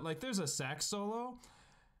Basie, but like there's a sax solo.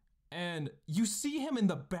 And you see him in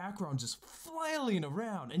the background just flailing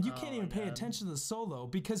around, and you can't even pay attention to the solo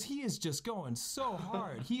because he is just going so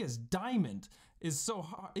hard. He is diamond, is so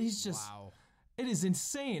hard. He's just, it is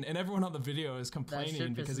insane. And everyone on the video is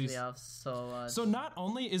complaining because he's me off so much. So not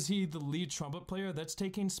only is he the lead trumpet player that's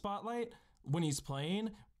taking spotlight when he's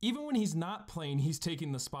playing, even when he's not playing, he's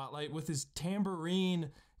taking the spotlight with his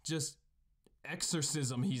tambourine just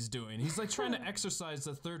exorcism he's doing. He's like trying to exorcise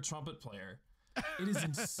the third trumpet player. It is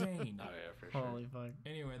insane. Oh yeah, for sure. Holy fuck.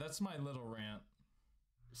 Anyway, that's my little rant.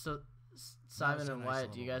 So, Simon and nice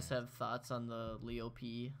Wyatt, do you little guys have thoughts on the Leo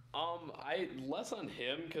P? I less on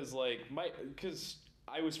him because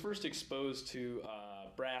I was first exposed to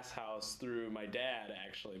Brass House through my dad.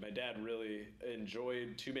 Actually, my dad really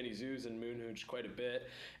enjoyed Too Many Zoos and Moonhooch quite a bit,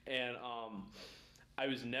 and I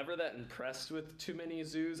was never that impressed with Too Many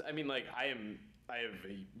Zoos. I mean, like I have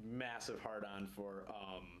a massive hard-on for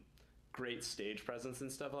great stage presence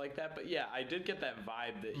and stuff like that. But yeah, I did get that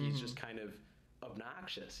vibe that he's just kind of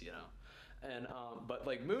obnoxious, you know. And but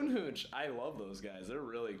like Moonhooch, I love those guys. They're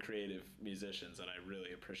really creative musicians, and I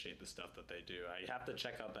really appreciate the stuff that they do. I have to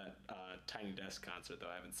check out that Tiny Desk concert though.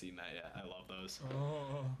 I haven't seen that yet. I love those.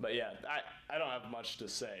 But yeah, I don't have much to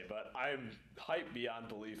say, but I'm hyped beyond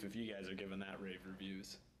belief if you guys are giving that rave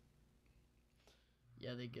reviews.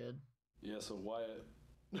 Yeah, they good. Yeah, so Wyatt.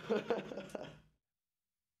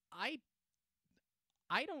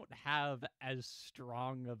 I don't have as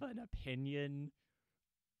strong of an opinion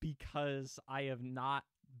because I have not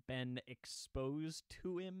been exposed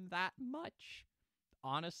to him that much.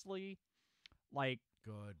 Honestly, like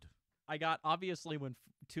Good. I got, obviously when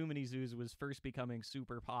Too Many Zoos was first becoming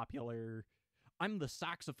super popular, I'm the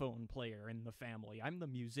saxophone player in the family. I'm the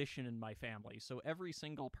musician in my family. So every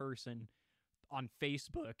single person on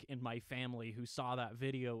Facebook in my family who saw that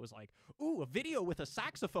video was like, ooh, a video with a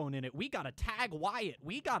saxophone in it. We got to tag Wyatt.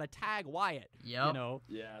 Yep. You know?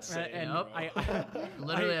 Yeah, same, and bro.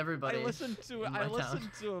 Literally everybody. I listened to in my town.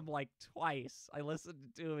 him like twice. I listened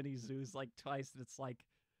to Too Many Zoos like twice, and it's like,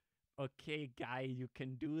 okay, guy, you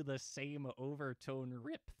can do the same overtone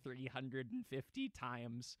rip 350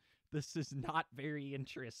 times. This is not very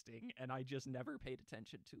interesting, and I just never paid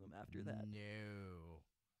attention to him after that. No.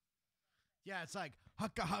 Yeah, it's like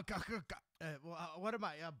hucka hucka hucka. What am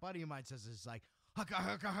I? A buddy of mine says it's like hucka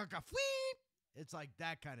hucka hucka fweep. It's like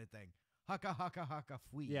that kind of thing. Hucka hucka hucka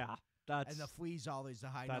fweep. Yeah, that's... And the fwee's always the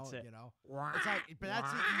high that's note, it. you know. It's like, but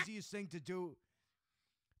that's the easiest thing to do.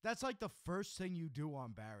 That's like the first thing you do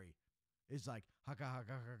on Barry. Is like hucka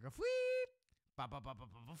hucka hucka fweep. Ba ba ba ba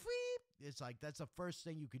ba ba fweep. It's like that's the first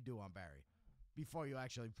thing you can do on Barry before you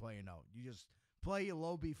actually play a note. You just play your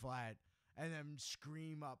low B flat. And then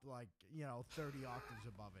scream up like, 30 octaves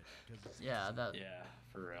above it. 'Cause it's Yeah, easy. that. Yeah,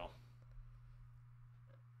 for real.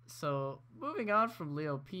 So moving on from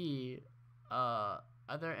Leo P, are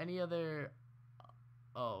there any other?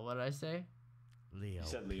 Oh, what did I say? Leo. You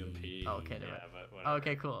said Leo P. Oh, okay, never Yeah, mind. but whatever.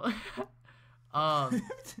 Okay, cool.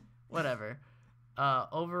 Whatever.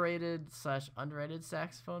 Overrated / underrated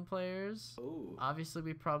saxophone players. Ooh, Obviously,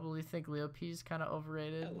 we probably think Leo P's kind of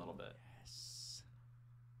overrated. a little bit. Yes.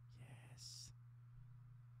 Yes.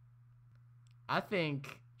 I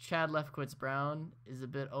think Chad Lefkowitz Brown is a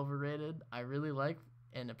bit overrated. I really like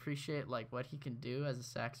and appreciate like what he can do as a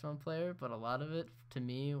saxophone player, but a lot of it to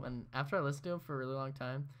me, after I listened to him for a really long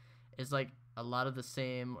time, is like a lot of the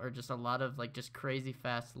same, or just a lot of like just crazy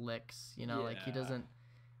fast licks. Like he Yeah. doesn't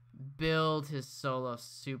build his solo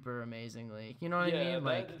super amazingly. You know what I mean?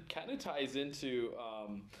 Like that kind of ties into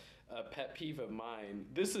a pet peeve of mine.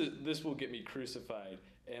 This will get me crucified,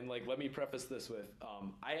 And like, let me preface this with,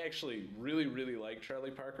 I actually really, really like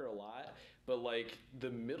Charlie Parker a lot, but like the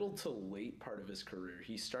middle to late part of his career,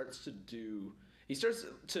 he starts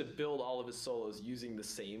to build all of his solos using the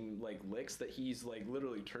same like licks that he's like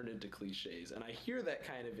literally turned into cliches, and I hear that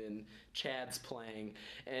kind of in Chad's playing,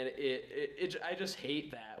 and I just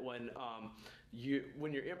hate that when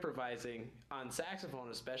you're improvising on saxophone,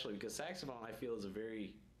 especially because saxophone I feel is a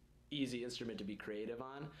very easy instrument to be creative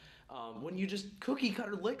on. When you just cookie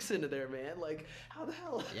cutter licks into there, man, like how the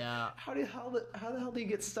hell? Yeah. How the hell do you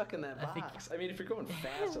get stuck in that box? I mean, if you're going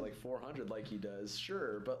fast at like 400 like he does,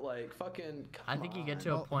 sure, but like fucking. I think you get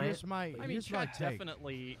to a point. Here's my Chad take.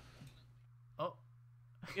 definitely. Oh.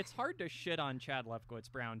 It's hard to shit on Chad Lefkowitz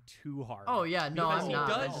Brown too hard. Oh yeah, no, because I'm he not.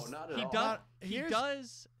 does. No, not at he all. does.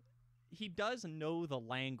 Here's- He does know the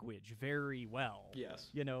language very well. Yes.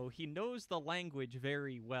 You know, he knows the language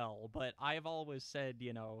very well, but I've always said,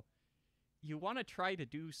 you know, you want to try to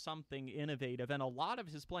do something innovative, and a lot of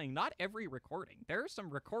his playing, not every recording. There are some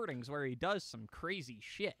recordings where he does some crazy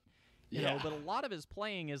shit, you know, but a lot of his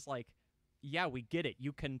playing is like, yeah, we get it.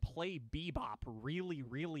 You can play bebop really,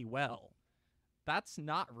 really well. That's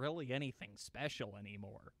not really anything special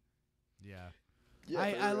anymore. Yeah.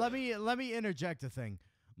 Yeah. let me interject a thing.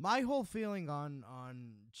 My whole feeling on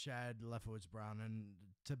Chad Lefkowitz Brown, and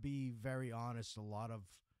to be very honest,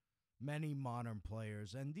 many modern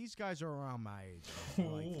players, and these guys are around my age,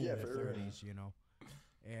 like in their 30s, you know.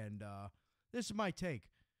 And this is my take.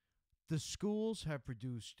 The schools have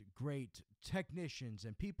produced great technicians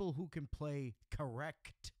and people who can play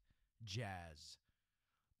correct jazz,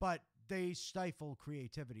 but they stifle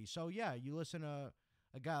creativity. So yeah, you listen to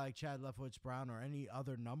a guy like Chad Lefkowitz Brown or any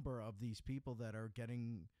other number of these people that are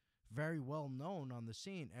getting very well known on the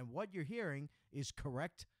scene, and what you're hearing is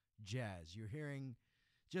correct jazz. You're hearing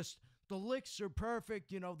just the licks are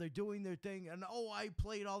perfect, you know, they're doing their thing, and I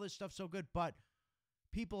played all this stuff so good, but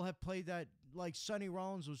people have played that, like Sonny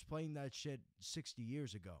Rollins was playing that shit 60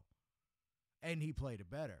 years ago, and he played it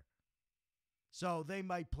better. So they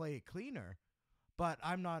might play it cleaner, but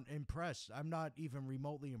I'm not impressed. I'm not even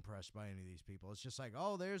remotely impressed by any of these people. It's just like,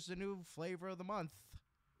 oh, there's the new flavor of the month.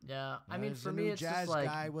 Yeah, I mean, There's for a me, new it's jazz just like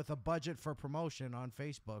guy with a budget for promotion on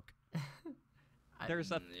Facebook.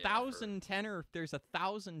 There's 1,000 tenor. There's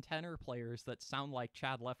 1,000 tenor players that sound like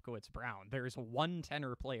Chad Lefkowitz Brown. There's one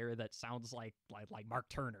tenor player that sounds like Mark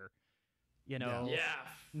Turner. You know,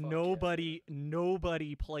 nobody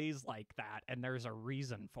plays like that, and there's a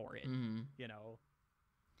reason for it. You know.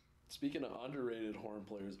 Speaking of underrated horn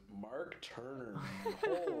players, Mark Turner, man,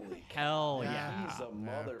 holy Hell cow, yeah. he's a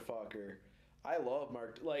motherfucker. I love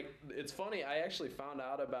Mark. Like, it's funny, I actually found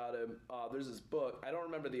out about him. There's this book, I don't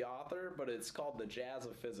remember the author, but it's called The Jazz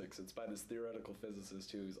of Physics. It's by this theoretical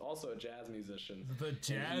physicist who's also a jazz musician. The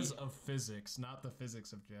jazz of physics, not the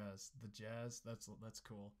physics of jazz. The jazz, that's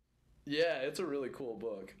cool. Yeah, it's a really cool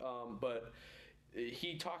book. But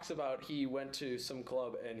he talks about he went to some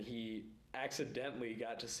club and he accidentally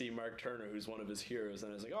got to see Mark Turner, who's one of his heroes,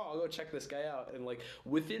 and I was like, I'll go check this guy out. And like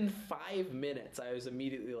within 5 minutes, I was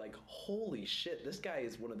immediately like, holy shit, this guy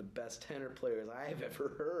is one of the best tenor players I've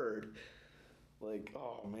ever heard. Like,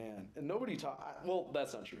 oh man. And nobody well,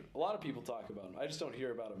 that's not true. A lot of people talk about him. I just don't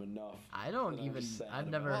hear about him enough. I've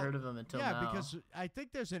never heard of him until now. Yeah, because I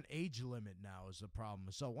think there's an age limit now is the problem.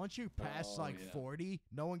 So once you pass 40,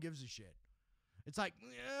 no one gives a shit. It's like,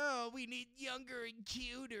 oh, we need younger and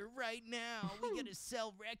cuter right now. We gotta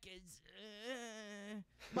sell records.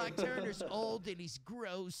 Mike Turner's old and he's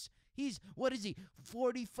gross. What is he,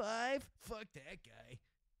 45? Fuck that guy.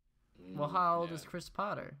 Well, how old is Chris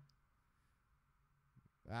Potter?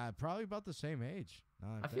 Probably about the same age.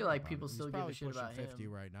 I feel like people still give a shit about 50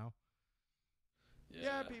 him. right now.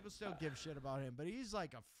 Yeah, people still give shit about him, but he's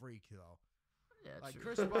like a freak though. Yeah, like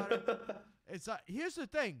true. Chris Potter. It's here's the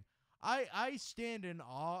thing. I stand in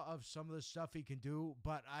awe of some of the stuff he can do,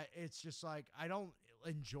 but it's just like I don't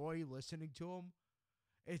enjoy listening to him.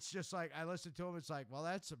 It's just like I listen to him, it's like, well,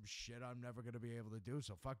 that's some shit I'm never gonna be able to do,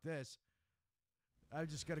 so fuck this. I'm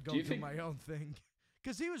just gonna go do my own thing.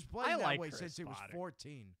 Because he was playing that way since he was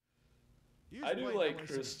 14. I do like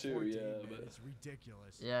Chris too, 14, yeah. But it's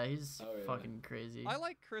ridiculous. Yeah, he's fucking crazy. I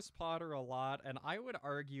like Chris Potter a lot, and I would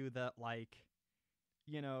argue that, like,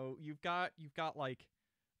 you know, you've got like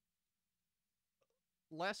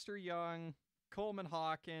Lester Young, Coleman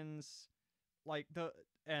Hawkins,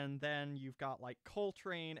 and then you've got like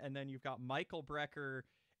Coltrane, and then you've got Michael Brecker,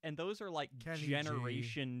 and those are like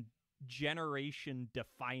generation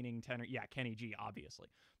defining tenor. Yeah, Kenny G, obviously.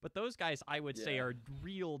 But those guys I would say are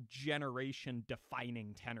real generation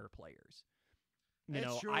defining tenor players. You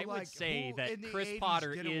know, I would say that Chris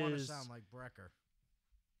Potter didn't want to sound like Brecker.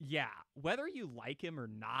 yeah, whether you like him or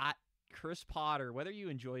not, Chris Potter, whether you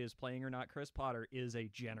enjoy his playing or not, Chris Potter is a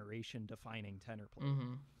generation-defining tenor player.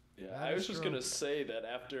 Mm-hmm. Yeah, That I is was just true. gonna say that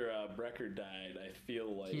after Brecker died, I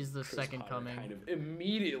feel like He's the Chris second Potter coming. kind of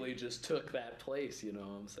immediately just took that place. You know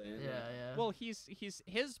what I'm saying? Yeah. Well, he's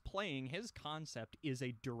his playing, his concept is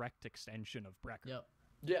a direct extension of Brecker. Yep.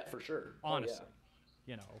 Yeah, for sure. Honestly, Oh,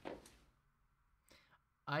 you know.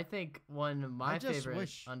 I think one of my I just favorite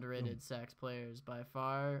wish- underrated sax players by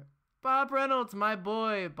far, Bob Reynolds, my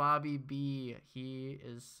boy, Bobby B. He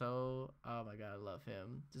is so, oh my god, I love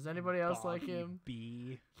him. Does anybody else like Bobby him?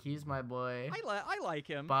 B. He's my boy. I like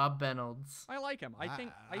him. Bob Reynolds. I like him. I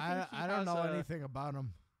think he I don't has know a- anything about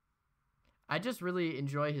him. I just really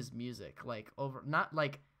enjoy his music. Like, not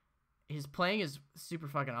like his playing is super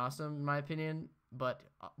fucking awesome in my opinion, but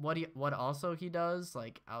what also he does,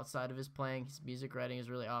 like outside of his playing, his music writing is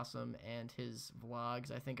really awesome, and his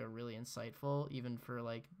vlogs I think are really insightful even for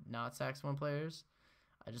like not saxophone players.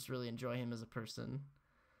 I just really enjoy him as a person.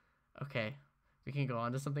 Okay, we can go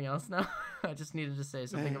on to something else now. I just needed to say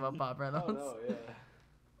something about Bob yeah. Reynolds. Oh no, yeah.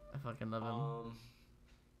 I fucking love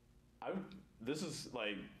him. This is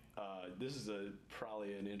like this is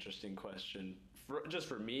probably an interesting question just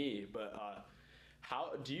for me, but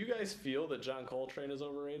how do you guys feel that John Coltrane is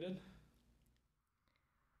overrated?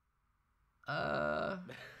 No.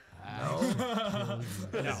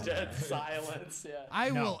 Dead silence. Yeah. I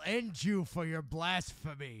No. will end you for your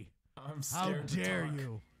blasphemy. I'm How scared to dare talk.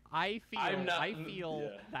 you? I feel I'm not-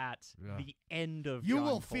 yeah. that Yeah. the end of You John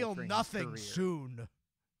will feel Coltrane's nothing career soon.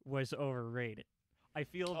 was overrated. I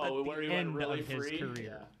feel that Oh, where he the went end really of his free? career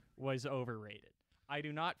Yeah. was overrated. I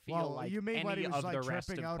do not feel Well, like you mean when any he was, of like, the rest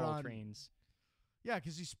of tripping out on- Coltrane's. Yeah,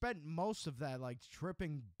 because he spent most of that like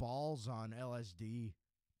tripping balls on LSD.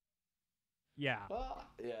 Yeah. Well,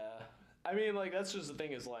 yeah. I mean, like that's just the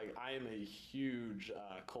thing is like I am a huge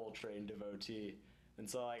Coltrane devotee, and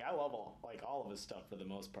so like I love all of his stuff for the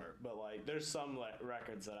most part. But like there's some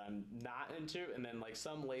records that I'm not into, and then like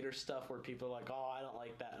some later stuff where people are like, "Oh, I don't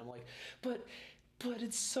like that," and I'm like, "But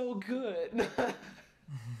it's so good."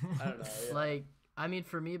 I don't know. Yeah. Like, I mean,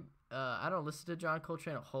 for me, I don't listen to John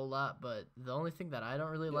Coltrane a whole lot, but the only thing that I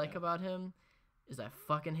don't really like Yeah. about him is I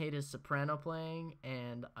fucking hate his soprano playing,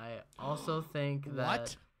 and I also think that.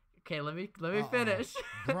 What? Okay, let me finish.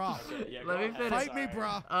 Bruh. Okay, yeah, Let go me ahead, finish. Fight me, sorry.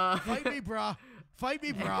 bruh. Fight me, bruh. Fight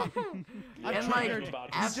me, bruh. I And like triggered.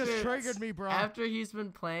 about You after, just triggered me, bruh. after he's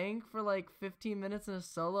been playing for like 15 minutes in a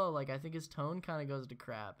solo, like I think his tone kind of goes to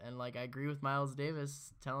crap, and like I agree with Miles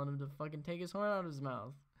Davis telling him to fucking take his horn out of his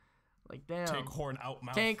mouth. Like damn. Take horn out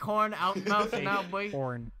mouth. Take horn out mouth now, boy.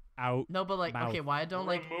 Horn out. No, but like mouth. okay, why I don't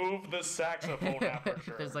like Remove the saxophone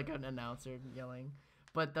aperture. There's like an announcer yelling.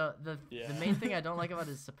 But the Yeah. main thing I don't like about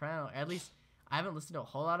his soprano, at least I haven't listened to a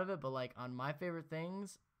whole lot of it, but like on my favorite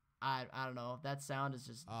things, I don't know. That sound is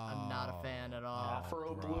just I'm not a fan at all.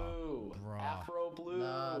 Afro bruh, blue. bruh. Afro blue.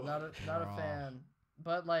 Nah, not a Bruh. fan.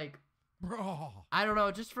 But like Bruh. I don't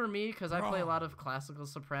know, just for me, because I play a Bruh. lot of classical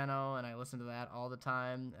soprano and I listen to that all the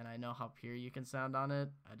time, and I know how pure you can sound on it.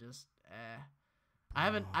 I just I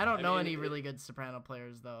don't I know mean, any really good soprano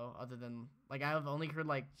players though, other than like I've only heard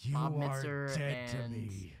like You Bob are Mitzer dead to and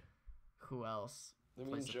me. who else? I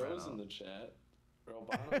play mean, Joe's soprano. in the chat.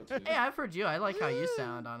 Roboto too. Hey, I've heard you. I like how you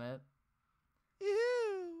sound on it.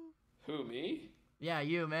 Ew. Who, me? Yeah,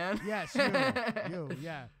 you man. Yes, you,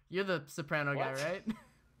 yeah. You're the soprano guy, What? right?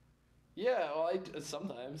 Yeah, well,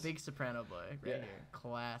 sometimes. Big soprano boy, right Yeah. here.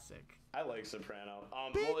 Classic. I like soprano.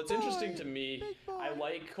 Big Well, it's interesting boy, to me. big I boy.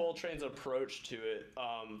 like Coltrane's approach to it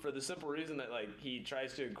for the simple reason that like he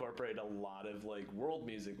tries to incorporate a lot of like world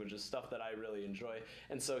music, which is stuff that I really enjoy,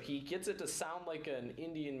 and so he gets it to sound like an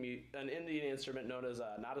Indian instrument known as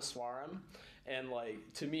Nadaswaram. And like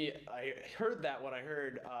to me, I heard that when I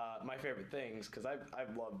heard My Favorite Things, because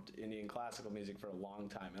I've loved Indian classical music for a long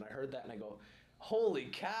time, and I heard that and I go, holy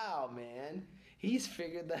cow, man, he's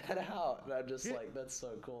figured that out. And I'm just Here- like, that's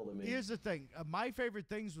so cool to me. Here's the thing. My Favorite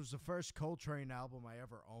Things was the first Coltrane album I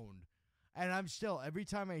ever owned. And I'm still, every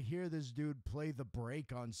time I hear this dude play the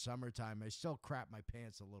break on Summertime, I still crap my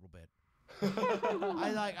pants a little bit.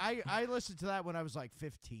 I listened to that when I was like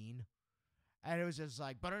 15. And it was just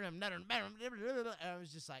like, and I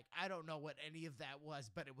was just like, I don't know what any of that was,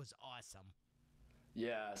 but it was awesome.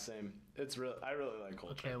 Yeah, same. It's real. I really like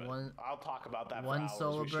Coltrane. Okay, but I'll talk about that one for hours.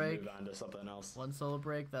 solo We should break. move on to something else. One solo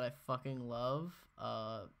break that I fucking love.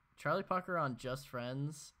 Charlie Parker on Just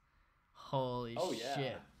Friends. Holy Oh, yeah.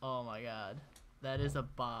 shit. Oh my god. That is a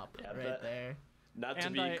bop Yeah, right that- there. Not to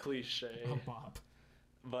And be I- cliche, A bop.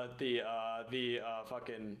 but the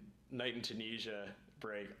fucking Night in Tunisia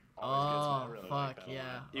break always gets me really like fuck, that a lot.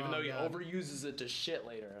 yeah. Even Oh, though he God. overuses it to shit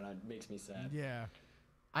later, and it makes me sad. Yeah.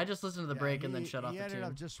 I just listened to the break and then shut off He the ended tune.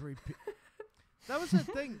 up just repeat. That was the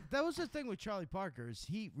thing. That was the thing with Charlie Parker is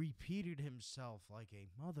he repeated himself like a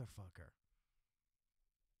motherfucker.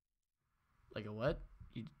 Like a what?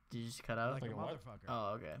 Did you just cut out? Like a a what? motherfucker.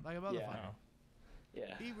 Oh, okay. Like a motherfucker.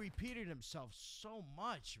 Yeah. He repeated himself so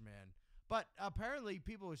much, man. But apparently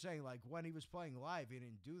people were saying, like, when he was playing live, he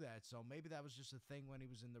didn't do that. So maybe that was just a thing when he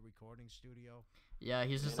was in the recording studio. Yeah,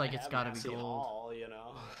 he's just like, it's gotta be gold. Hall, you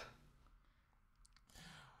know.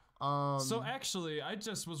 So actually, I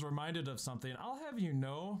just was reminded of something. I'll have you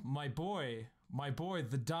know, my boy,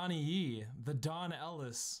 the Donnie E, the Don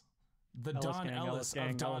Ellis. The Don Ellis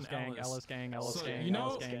of Don Ellis. So, you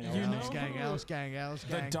know who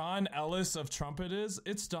the Don Ellis of trumpet is?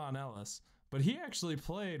 It's Don Ellis. But he actually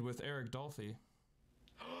played with Eric Dolphy.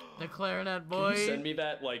 The clarinet Can boy. you send me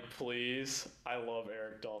that, like, please? I love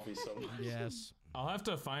Eric Dolphy so much. Yes. I'll have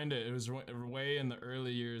to find it. It was way in the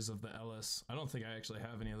early years of the Ellis. I don't think I actually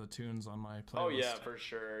have any of the tunes on my playlist. Oh yeah, for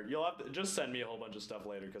sure. You'll have to just send me a whole bunch of stuff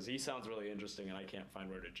later because he sounds really interesting and I can't find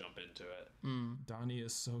where to jump into it. Donnie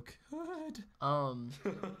is so good.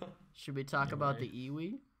 Should we talk about the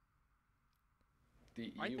Iwi?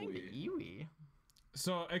 The I think the Iwi. Iwi.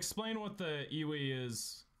 So explain what the Iwi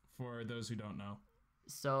is for those who don't know.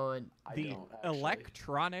 So The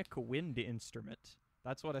electronic wind instrument.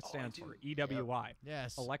 That's what it stands for. EWI.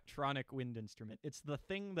 Yes. Electronic wind instrument. It's the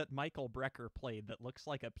thing that Michael Brecker played that looks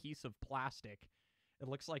like a piece of plastic. It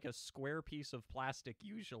looks like a square piece of plastic,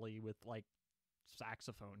 usually with like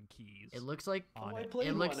saxophone keys. it looks like I played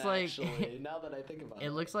it looks one, like actually, now that I think about it.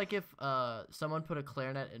 it looks like if someone put a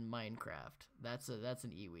clarinet in Minecraft. That's an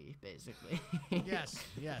Iwi basically. Yes.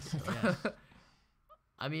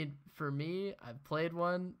 I mean, for me, I've played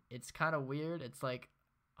one. It's kind of weird. It's like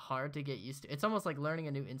hard to get used to. It's almost like learning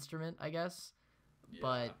a new instrument, I guess. Yeah.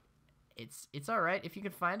 But it's all right if you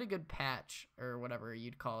can find a good patch or whatever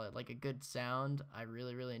you'd call it, like a good sound. I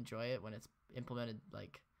really enjoy it when it's implemented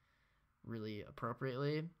like really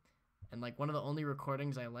appropriately. And like one of the only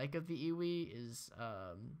recordings I like of the Iwi is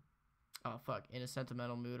In a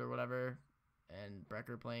Sentimental Mood or whatever, and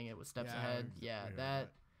Brecker playing it with Steps Ahead. Yeah,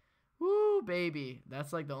 that. Woo, baby.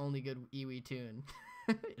 That's like the only good Iwi tune,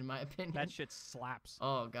 in my opinion. That shit slaps.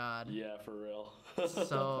 Oh, God. Yeah, for real.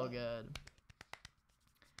 So good.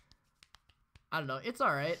 I don't know. It's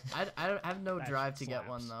all right. I have no That drive shit to get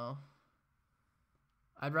one, slaps. though.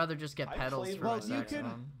 I'd rather just get I pedals played for one my of You those.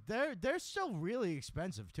 saxophone. can. They're still really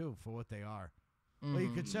expensive too for what they are. Well,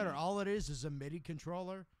 you consider all it is a MIDI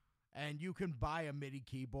controller, and you can buy a MIDI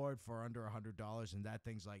keyboard for under $100, and that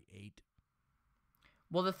thing's like $8.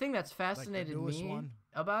 Well, the thing that's fascinated newest me one.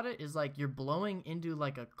 about it is like you're blowing into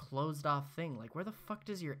like a closed off thing. Like where the fuck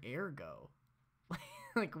does your air go?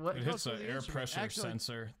 Like what? It hits through an the air instrument. pressure Actually-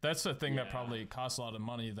 sensor. That's the thing that Yeah. probably costs a lot of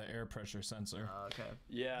money, the air pressure sensor. Okay.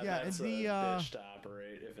 Yeah, Yeah, that's and the, a bitch to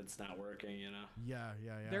operate if it's not working, you know? Yeah.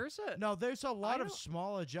 There's a There's a lot of don't-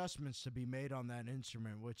 small adjustments to be made on that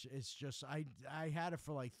instrument, which is just I had it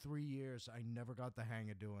for like 3 years. I never got the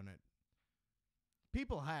hang of doing it.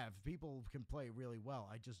 People can play really well.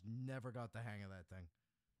 I just never got the hang of that thing.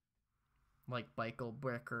 Like Michael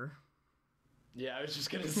Brecker. Yeah, I was just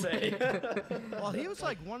gonna say. Well, he was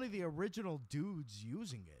like one of the original dudes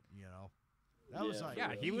using it. You know, that was Yeah, like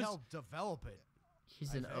yeah, he he was- helped develop it.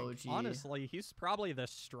 He's I an think. OG. honestly, he's probably the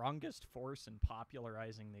strongest force in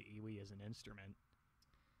popularizing the Iwi as an instrument.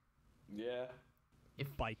 Yeah.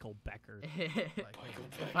 Michael Becker.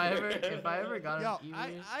 if I ever got Yo, an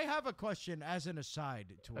I Iwi, have a question as an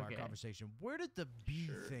aside to our Okay. conversation. Where did the bee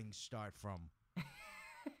Sure. thing start from?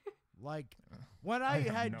 Like, when I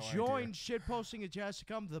have had no idea. joined shitposting at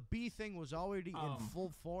Jazzcom, the bee thing was already in full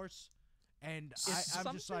force, and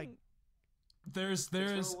I'm just like, There's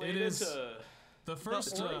It's it related is to- the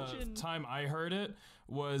first origin- time I heard it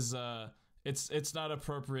was it's not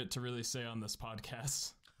appropriate to really say on this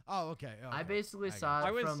podcast. oh, okay. I basically got saw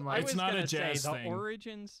it. it from like. It's not a gonna say jazz the thing.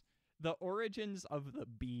 origins of the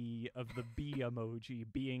bee emoji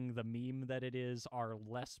being the meme that it is are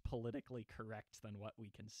less politically correct than what we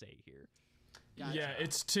can say here. Gotcha. Yeah,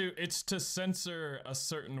 it's to censor a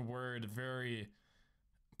certain word very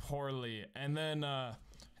poorly, and then at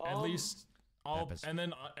least all Peppers. and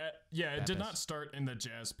then it did not Peppers. start in the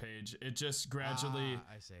jazz page. It just gradually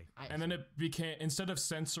I see. and then it became, instead of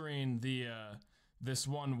censoring the this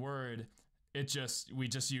one word, we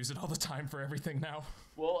just use it all the time for everything now.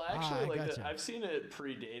 Well, actually, I gotcha. I've seen it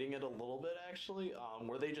predating it a little bit, actually,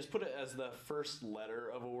 where they just put it as the first letter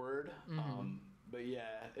of a word. But yeah,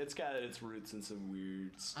 it's got its roots in some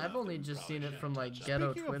weird stuff. I've only that we just probably seen it shouldn't from like touch on.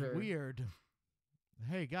 ghetto Speaking Twitter. of weird,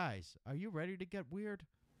 Hey guys, are you ready to get weird?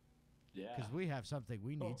 Yeah. Because we have something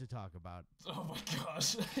we need to talk about. Oh my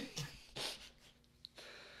gosh.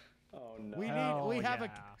 Oh no. We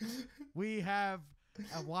have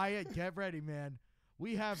a Wyatt, get ready, man.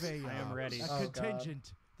 We have a I am ready. a Oh, God.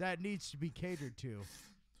 contingent that needs to be catered to.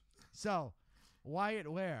 So,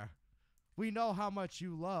 Wyatt Ware, we know how much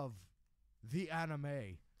you love the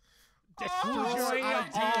anime. Destroy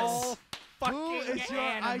all Who fucking is your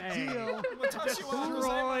anime. ideal?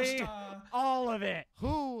 Destroy all of it.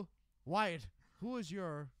 Wyatt, who is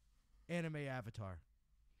your anime avatar?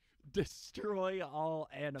 Destroy all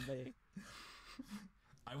anime.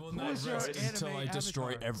 I will Who not is your rest until anime I destroy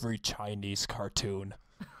avatar? every Chinese cartoon.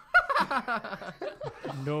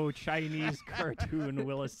 No Chinese cartoon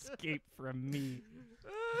will escape from me.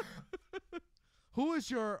 Who is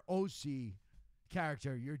your OC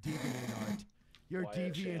character, your deviant art? Your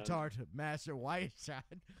Wyatt deviant Chan. art master, Wyatt Chan.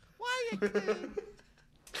 Wyatt Chan.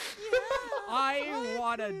 I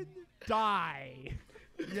want to die.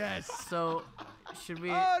 Yes. So, should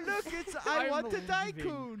we Oh, look, it's I I'm want the leaving.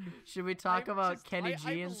 tycoon. should we talk I'm about just- Kenny I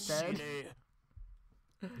G instead?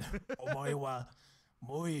 お前は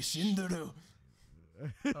もう死んでる。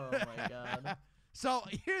 Oh my god. So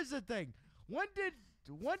here's the thing. When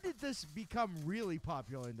did this become really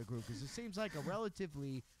popular in the group? Because it seems like a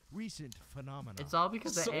relatively recent phenomenon. It's all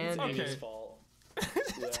because of So- It's Andy. Andy's fault.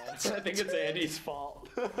 Yeah, I think it's Andy's fault.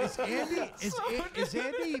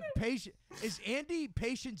 Is Andy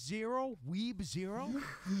patient zero? Weeb zero?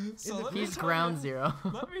 So the- let me He's tell ground you- zero.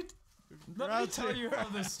 Let me tell you how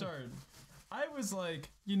this started. I was like,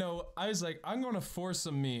 I'm going to force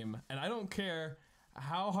a meme, and I don't care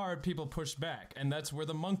how hard people push back. And that's where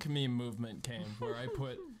the monk meme movement came, where I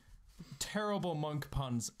put terrible monk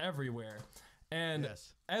puns everywhere. And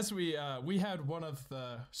Yes. as we had one of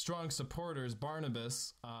the strong supporters,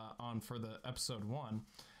 Barnabas, on for the episode 1.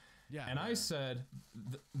 Yeah. And I said,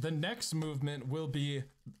 the next movement will be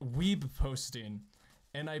weeb posting.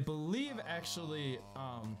 And I believe actually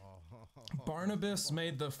Barnabas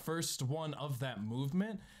made the first one of that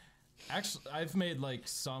movement. Actually, I've made like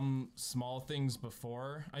some small things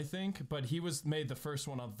before, I think, but he made the first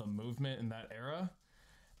one of the movement in that era.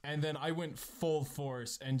 And then I went full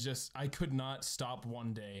force and I could not stop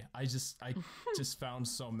one day. I just found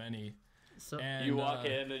so many. So And You walk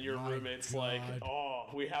in and your my roommate's like, God. "Oh,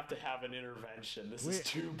 we have to have an intervention. This is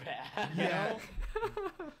too bad." Yeah.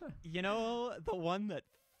 You know, the one that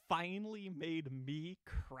finally made me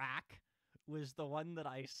crack was the one that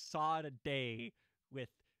I saw today with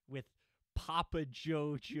Papa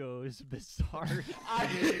JoJo's bizarre.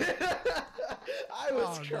 I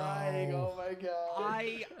was Oh, crying. no. Oh my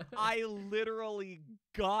god. I literally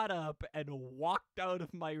got up and walked out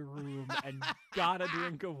of my room and got a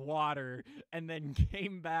drink of water and then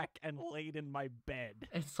came back and laid in my bed.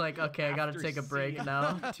 it's like, okay, I gotta After take a break seeing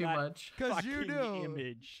now. Too that much. Because you fucking knew.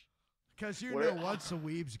 image. Because you Where- know once the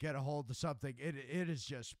weebs get a hold of something, it is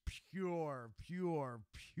just pure,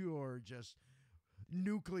 just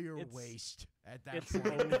nuclear It's- waste at that It's point.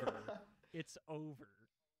 over. It's over.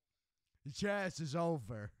 Chess is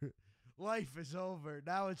over. Life is over.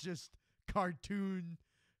 Now it's just cartoon,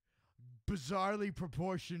 bizarrely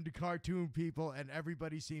proportioned cartoon people, and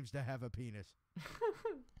everybody seems to have a penis.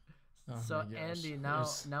 Oh So my gosh. Andy,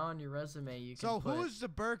 There's- now on your resume you can So put. who's the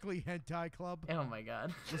Berkeley Hentai Club? Oh my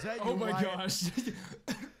god. Was that you? Oh my Wyatt? gosh.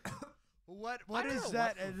 What I don't is know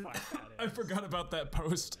that? what the fuck that I is. forgot about that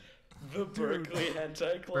post. The Berkeley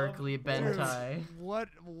Hentai Club. Berkeley Bentai. What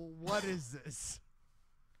is this?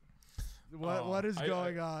 What Oh, what is I-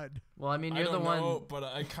 going on? Well, I mean, I you're the don't one. know, but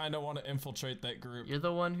I kind of want to infiltrate that group. You're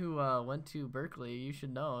the one who went to Berkeley. You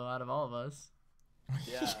should know out of all of us.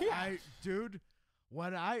 Yeah.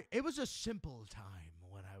 It was a simple time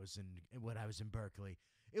when I was in Berkeley.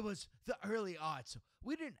 It was the early aughts.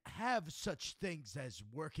 We didn't have such things as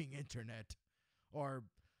working internet or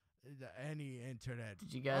any internet.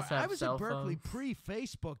 Did you guys I have was cell in Berkeley phones?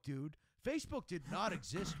 pre-Facebook, dude. Facebook did not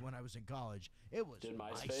exist when I was in college. It was Did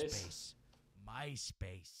MySpace?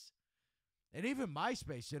 MySpace. And even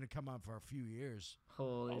MySpace didn't come on for a few years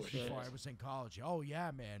Holy Oh, shit. before I was in college. Oh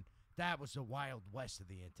yeah, man. That was the wild west of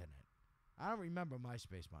the internet. I don't remember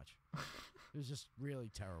MySpace much. It was just really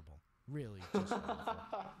terrible. Really just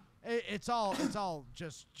awful. It's all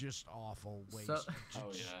just awful waste. So-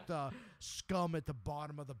 Oh, Just yeah. the scum at the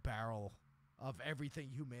bottom of the barrel of everything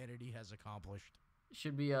humanity has accomplished.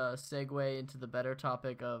 Should we segue into the better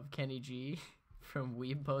topic of Kenny G from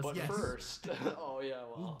Weeb Post? But Yes. first, oh yeah,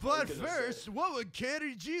 well. I But was gonna first, say- what would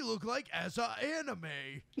Kenny G look like as an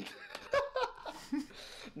anime?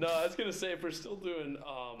 No, I was gonna say if we're still doing.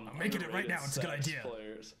 I'm making it right now, it's a good sex idea.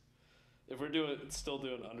 Players. if we're still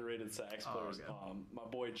doing underrated sax players, okay. my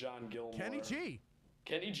boy John Gilmore. Kenny G.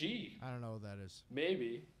 Kenny G. I don't know what that is.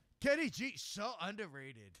 Maybe. Kenny G, so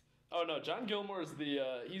underrated. Oh no, John Gilmore is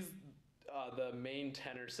he's the main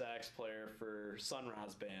tenor sax player for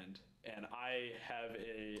Sunrise Band, and I have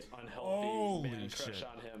a unhealthy man crush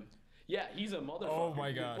on him. Yeah, he's a motherfucker. Oh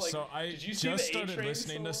my gosh! Like, so I did you see just the started A-Train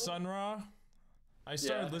listening to solo? Sun Ra. I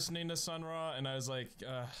started Yeah. listening to Sun Ra, and I was like,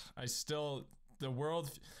 the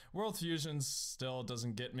world fusion still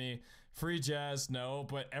doesn't get me. Free jazz, no,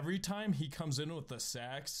 but every time he comes in with the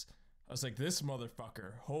sax, I was like, this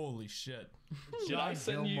motherfucker, holy shit. Did I John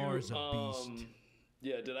send Gilmore you? is a beast.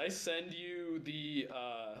 Yeah, did I send you the?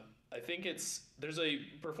 I think there's a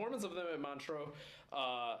performance of them at Montreux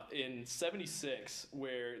in '76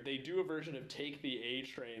 where they do a version of "Take the A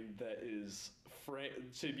Train" that is,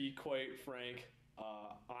 to be quite frank,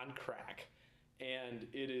 on crack, and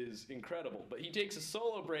it is incredible. But he takes a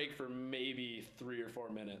solo break for maybe 3 or 4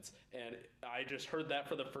 minutes, and I just heard that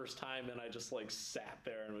for the first time, and I just like sat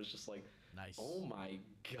there and was just like, Nice. oh my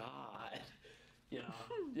god. You know,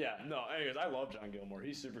 yeah, no, anyways, I love John Gilmore.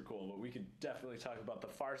 He's super cool, but we could definitely talk about the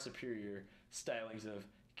far superior stylings of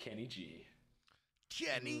Kenny G.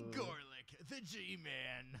 Kenny Gorlick, the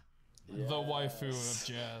G-Man. The waifu of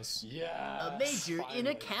jazz. Yeah. A major in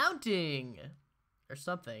accounting or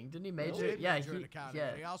something. Didn't he major? Did Yeah, major in he accounting.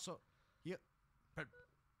 yeah. He also... Yeah.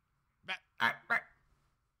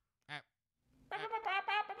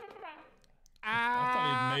 I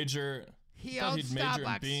thought he'd major. He I thought owns he'd major in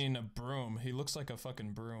Starbucks. being a broom. He looks like a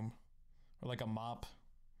fucking broom, or like a mop.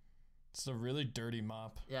 It's a really dirty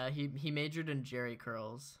mop. Yeah, he majored in jerry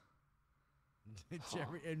curls.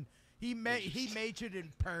 Jerry, and he majored in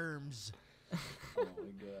perms. Oh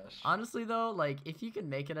my gosh. Honestly though, like if you can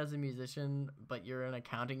make it as a musician but you're an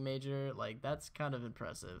accounting major, like that's kind of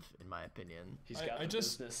impressive in my opinion. He's got I the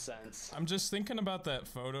just- business sense. I'm just thinking about that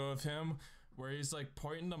photo of him where he's like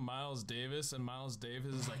pointing to Miles Davis, and Miles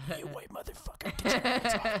Davis is like, "Hey, wait, motherfucker!"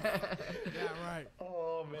 Yeah, right.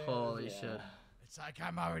 Oh man. Holy yeah. shit. It's like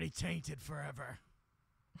I'm already tainted forever.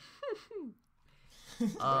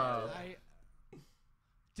 Uh,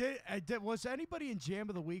 Was anybody in Jam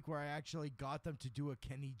of the Week where I actually got them to do a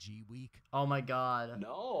Kenny G week? oh my god.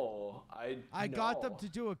 No, I got them no. to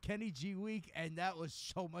do a Kenny G week, and that was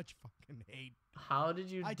so much fucking hate. How did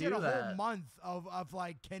you I do did a that? whole month of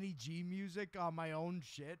like Kenny G music on my own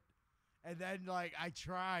shit, and then like I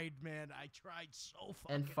tried so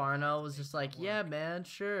fucking. And Farnell hard was to just make like, that "Yeah, work. man,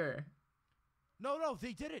 sure." No,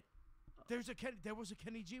 they did it. There was a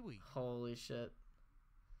Kenny G week. Holy shit.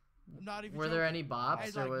 Not even. Were there joking. any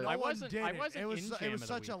bops And, or like, was no I one wasn't- did I it. wasn't It was in it Jam was of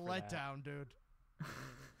the such a Week for that. letdown, dude.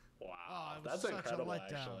 Wow, Oh, it was that's such a incredible.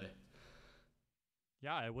 letdown. Actually,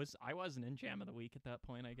 Yeah, I wasn't in Jam of the Week at that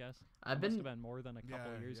point, I guess. I've Must been have been more than a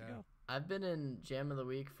couple Yeah, years yeah. ago. I've been in Jam of the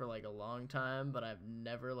Week for like a long time, but I've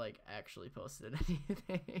never like actually posted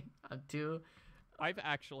anything. I'm too I've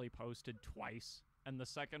actually posted twice, and the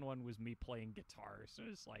second one was me playing guitar, so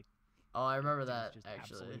it's like Oh, I remember it was that just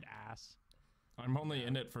actually. absolute ass. I'm only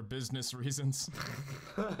in it for business reasons.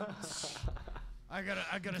 I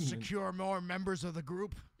gotta secure more members of the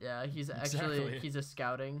group. Yeah, he's actually Exactly. he's a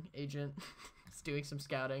scouting agent. He's doing some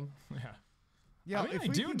scouting. Yeah. Yeah, I mean, if I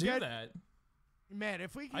we do can do get, that. man,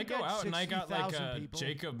 if we can I get go out and I got like 60,000 a people,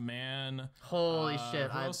 Jacob Mann. Holy shit,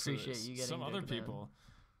 who I else appreciate is- you getting some other Jacob Mann. people.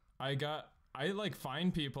 I like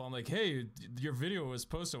find people. I'm like, hey, your video was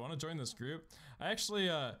posted. Want to join this group? I actually,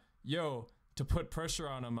 to put pressure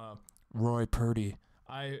on him, Roy Purdy.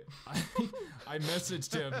 I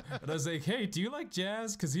messaged him and I was like, hey, do you like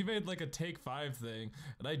jazz? Because he made like a Take 5 thing,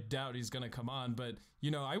 and I doubt he's gonna come on. But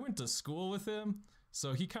I went to school with him,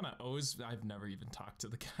 so he kind of owes. I've never even talked to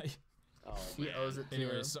the guy. oh, He man. owes it to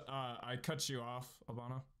Anyways, I cut you off,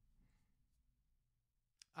 Abana.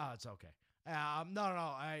 oh, it's okay. No,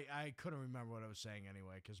 I couldn't remember what I was saying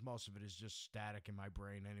anyway, because most of it is just static in my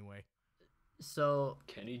brain anyway. So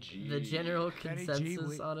Kenny G. the general Kenny G,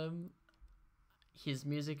 consensus on him, his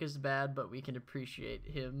music is bad, but we can appreciate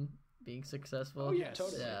him being successful. Oh, yeah,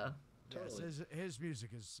 totally. Yeah. Totally. Yes, his music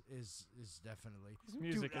is definitely. His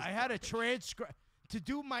music Dude, is I had a garbage. transcript to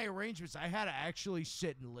do my arrangements. I had to actually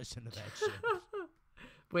sit and listen to that shit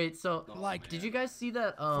Wait, so Oh, like, man. did you guys see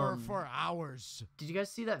that for hours. did you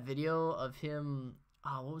guys see that video of him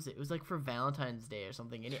what was it? It was like for Valentine's Day or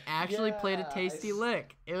something, and he actually played a Yeah, tasty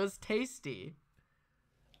lick. It was tasty.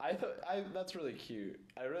 That's really cute.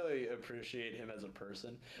 I really appreciate him as a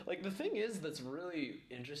person. Like the thing is that's really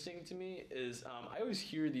interesting to me is I always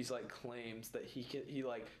hear these like claims that he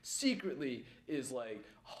like secretly is like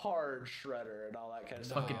hard shredder and all that kind of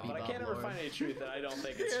stuff. Fucking But I Bebop can't ever Lord. find any truth, and I don't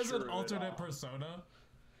think He it's has true an at alternate all. persona.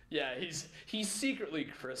 Yeah, he's secretly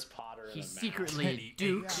Chris Potter. In He's a mask. secretly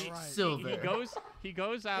Duke Yeah, right. Silver. He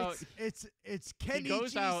goes out. It's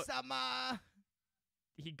goes out- Kenichi-sama.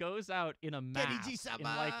 He goes out in a mask,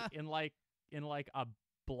 Kenichi-sama. in like a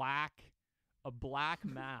black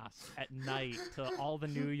mask at night to all the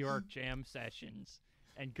New York jam sessions,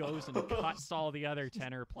 and goes and cuts all the other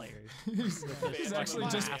tenor players. He's actually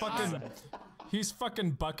just fucking. He's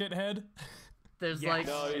fucking Buckethead. There's Yeah. like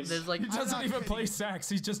No, he's- there's like He doesn't not even play kidding. sax.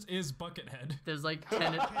 He just is Buckethead. there's like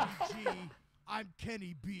tenor Kenny G. I'm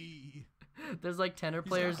Kenny B. there's like tenor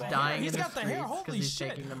players got the dying hair. He's in the got the streets hair. because Holy he's shit!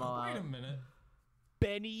 taking them all Wait a out. minute.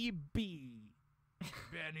 Benny B.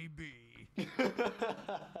 Benny B.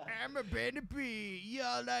 I'm a Benny B.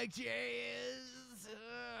 Y'all like jazz?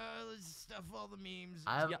 Let's stuff all the memes.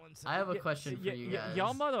 I have a question for you guys.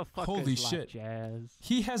 Y'all motherfuckers Holy like shit. jazz.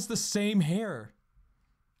 He has the same hair.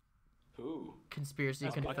 Who? Conspiracy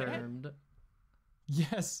That's Buckethead? confirmed.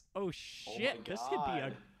 Yes. Oh shit! This could be a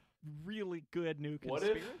God. really good new What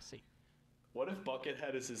if- conspiracy. What if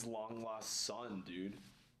Buckethead is his long lost son, dude?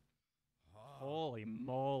 Holy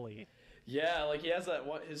moly! Yeah, like he has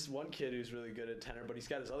his one kid who's really good at tenor, but he's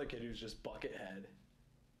got his other kid who's just Buckethead.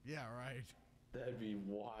 Yeah, right. That'd be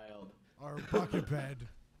wild. Or Bucket Bed.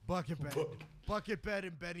 Bucket Bed. Bucket Bed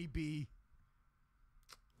and Benny B.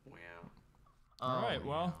 Wow. All right. Oh,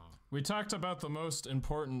 Well, we talked about the most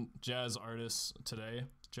important jazz artists today,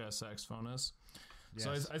 jazz saxophonists.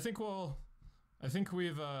 So Yes. I think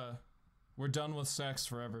we're done with sax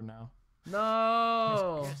forever now.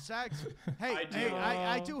 No. Yeah, sax. Hey, Ideally-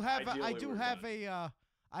 I do have ideally we're done.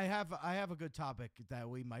 I have a good topic that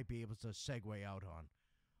we might be able to segue out on.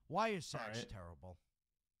 Why is sax right. terrible?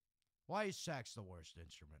 Why is sax the worst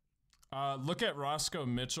instrument? Look at Roscoe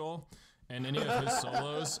Mitchell and any of his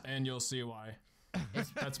solos, and you'll see why.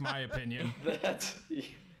 That's my opinion. That's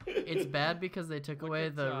It's bad because they took away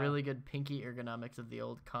at, the really good pinky ergonomics of the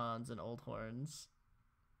old cons and old horns.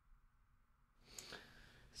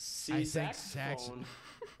 See, I think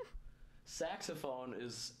saxophone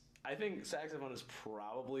is. I think saxophone is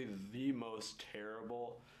probably the most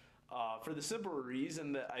terrible, for the simple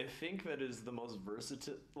reason that I think that is the most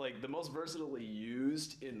versatilely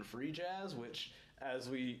used in free jazz, which, as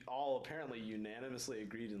we all apparently unanimously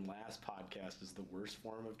agreed in last podcast, is the worst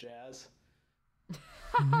form of jazz.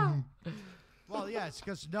 Well, yeah, it's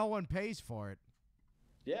because no one pays for it.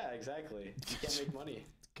 Yeah, exactly. You can't make money.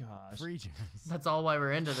 Gosh. Free jazz. That's all why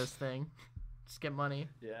we're into this thing. Just get money.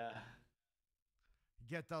 Yeah.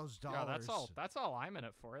 Get those dollars. Yeah, that's all I'm in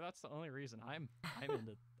it for. That's the only reason I'm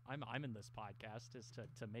in this podcast is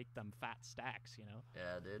to make them fat stacks, you know.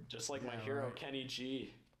 Yeah, dude. Just like my Yeah, hero, right. Kenny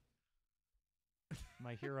G.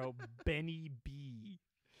 My hero Benny B.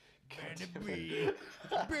 Benny B.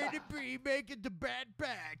 Benny B making the bad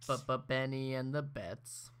backs. But Benny and the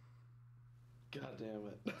Bets. God damn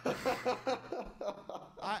it.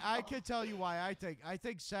 I can tell you why I think I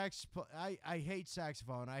hate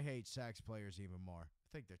saxophone. I hate sax players even more. I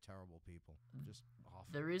think they're terrible people. Just awful.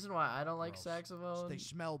 The reason why I don't like Gross. saxophone. They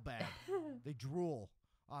smell bad. They drool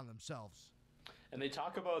on themselves. And they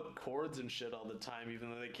talk about chords and shit all the time,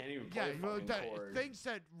 even though they can't even play Yeah, a fucking chord. things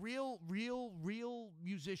that real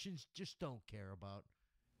musicians just don't care about.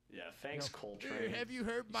 Yeah, thanks, You know, Coltrane. Have you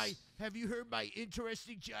heard my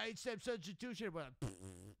interesting giant step substitution? Well,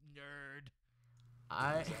 nerd.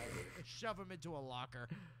 I Shove him into a locker.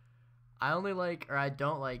 I only like, or I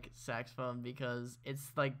don't like saxophone because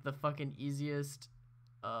it's like the fucking easiest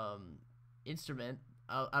instrument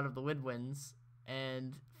out of the woodwinds,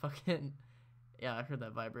 and fucking yeah, I heard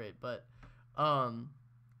that vibrate, but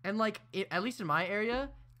and like at least in my area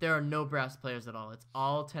there are no brass players at all. It's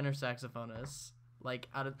all tenor saxophonists. Like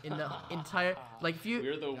in the entire, like if you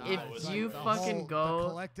We're the if lowest. you The fucking The go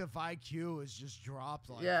collective IQ is just dropped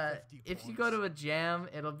like yeah, 50 if you points. go to a jam,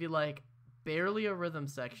 it'll be like barely a rhythm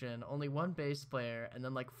section, only one bass player, and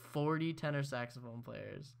then like 40 tenor saxophone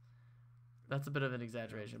players. That's a bit of an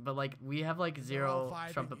exaggeration, but like we have like They're all zero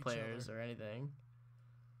vibing trumpet each players other. or anything,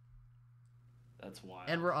 That's wild.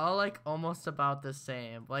 and we're all like almost about the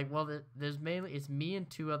same. Like, well, there's mainly it's me and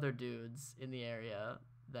two other dudes in the area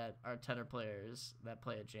that are tenor players that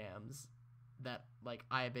play at jams. That like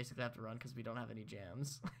I basically have to run because we don't have any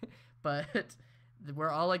jams, but we're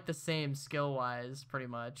all like the same skill wise, pretty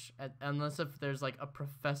much, unless if there's like a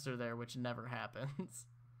professor there, which never happens.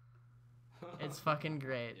 It's fucking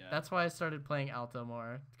great. Yeah. That's why I started playing alto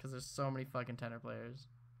more, because there's so many fucking tenor players.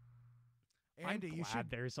 Andy, I'm you glad should.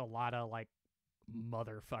 there's a lot of like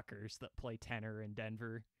motherfuckers that play tenor in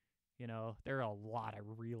Denver. You know, there are a lot of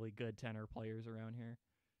really good tenor players around here.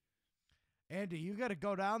 Andy, you got to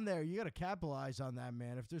go down there. You got to capitalize on that,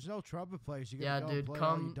 man. If there's no trumpet players, you got Yeah, to go dude, play all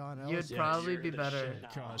come. you Don You'd Ellis. probably you're be the better. shit.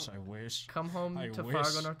 Gosh, I wish. Come home I to wish.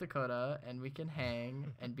 Fargo, North Dakota, and we can hang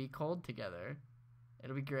and be cold together.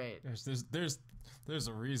 It'll be great. There's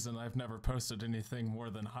a reason I've never posted anything more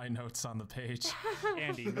than high notes on the page.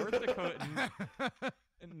 Andy,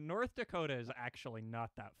 North Dakota is actually not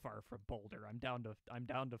that far from Boulder. I'm down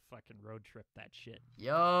to fucking road trip that shit.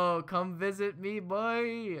 Yo, come visit me,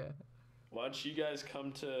 boy. Why don't you guys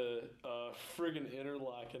come to friggin'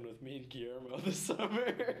 Interlaken with me and Guillermo this summer?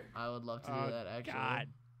 I would love to do Oh, that, actually. God.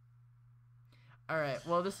 All right.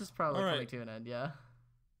 Well, this is probably All coming right. to an end, yeah?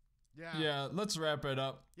 Yeah, let's wrap it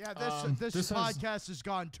up. Yeah, This this has- podcast has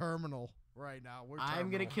gone terminal right now. We're I'm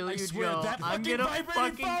going to terminal. kill I you, swear Joe. that I'm fucking going to vibrating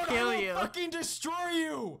fucking phone, kill I will you. fucking destroy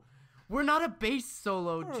you. We're not a bass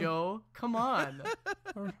solo, Joe. Come on.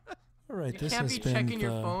 All right, You this can't has be been checking the,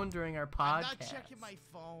 your phone during our podcast. I'm not checking my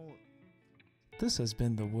phone. This has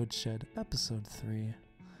been the Woodshed episode 3,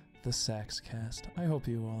 the Saxcast. I hope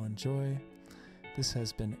you all enjoy. This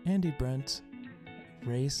has been Andy Brent,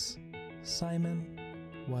 Race, Simon,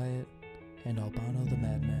 Wyatt, and Albano the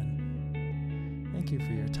Madman. Thank you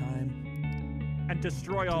for your time. And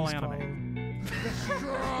destroy all Please call- anime.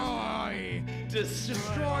 Destroy!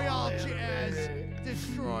 Destroy all jazz!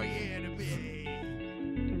 Destroy anime!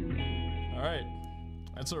 All right,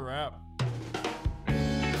 that's a wrap.